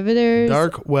endeavors.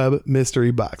 Dark web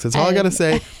mystery box. That's all I gotta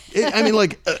say.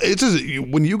 It's just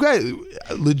when you guys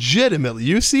legitimately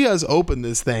you see us open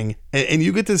this thing and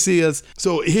you get to see us.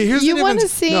 So here's you the difference. Want to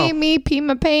see me pee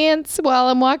my pants while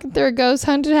I'm walking through a ghost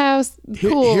haunted house?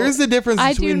 Cool. Here's the difference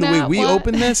between the way we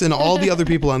open this and all the other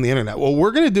people on the internet. What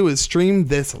we're gonna do is stream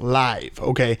this live.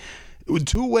 Okay.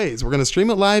 2 ways. We're going to stream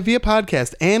it live via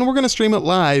podcast and we're going to stream it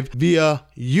live via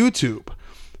YouTube.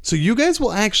 So you guys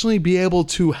will actually be able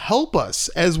to help us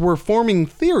as we're forming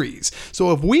theories.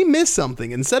 So if we miss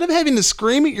something, instead of having to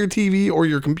scream at your TV or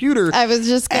your computer I was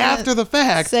just after the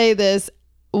fact, say this.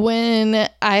 When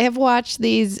I have watched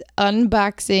these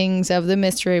unboxings of the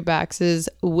mystery boxes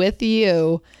with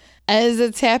you, as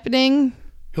it's happening,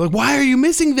 you're like, why are you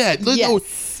missing that?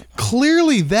 Yes.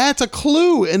 Clearly that's a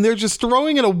clue and they're just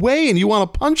throwing it away and you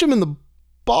want to punch them in the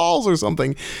balls or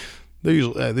something. They're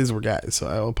usually, these were guys, so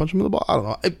I'll punch them in the ball. I don't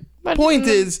know. Point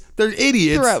is, they're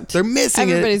idiots. Throat. They're missing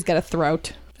Everybody's got a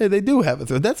throat. Hey, they do have a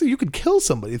throat. That's you could kill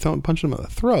somebody punching them in the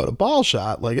throat. A ball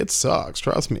shot, like it sucks.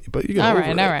 Trust me. But you can. All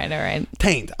right.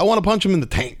 Taint. I want to punch them in the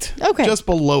taint. Okay. Just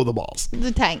below the balls.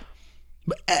 The tank.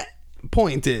 But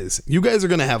point is, you guys are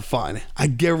gonna have fun. I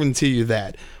guarantee you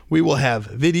that. We will have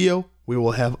video. We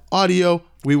will have audio.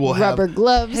 We will have rubber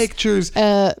gloves, pictures.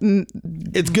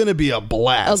 It's gonna be a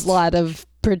blast. A lot of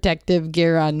protective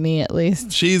gear on me, at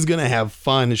least. She's gonna have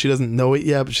fun. She doesn't know it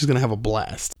yet, but she's gonna have a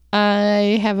blast.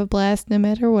 I have a blast no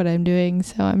matter what I'm doing,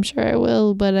 so I'm sure I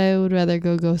will, but I would rather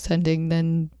go ghost hunting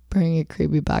than bring a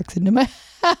creepy box into my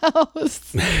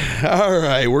house. All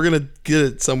right, we're going to get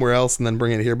it somewhere else and then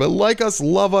bring it here. But like us,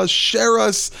 love us, share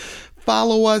us,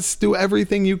 follow us, do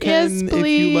everything you can yes,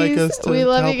 please. If you like us to we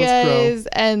love help you us grow. guys,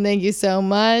 and thank you so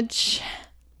much.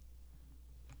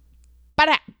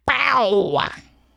 Ba-da-bow.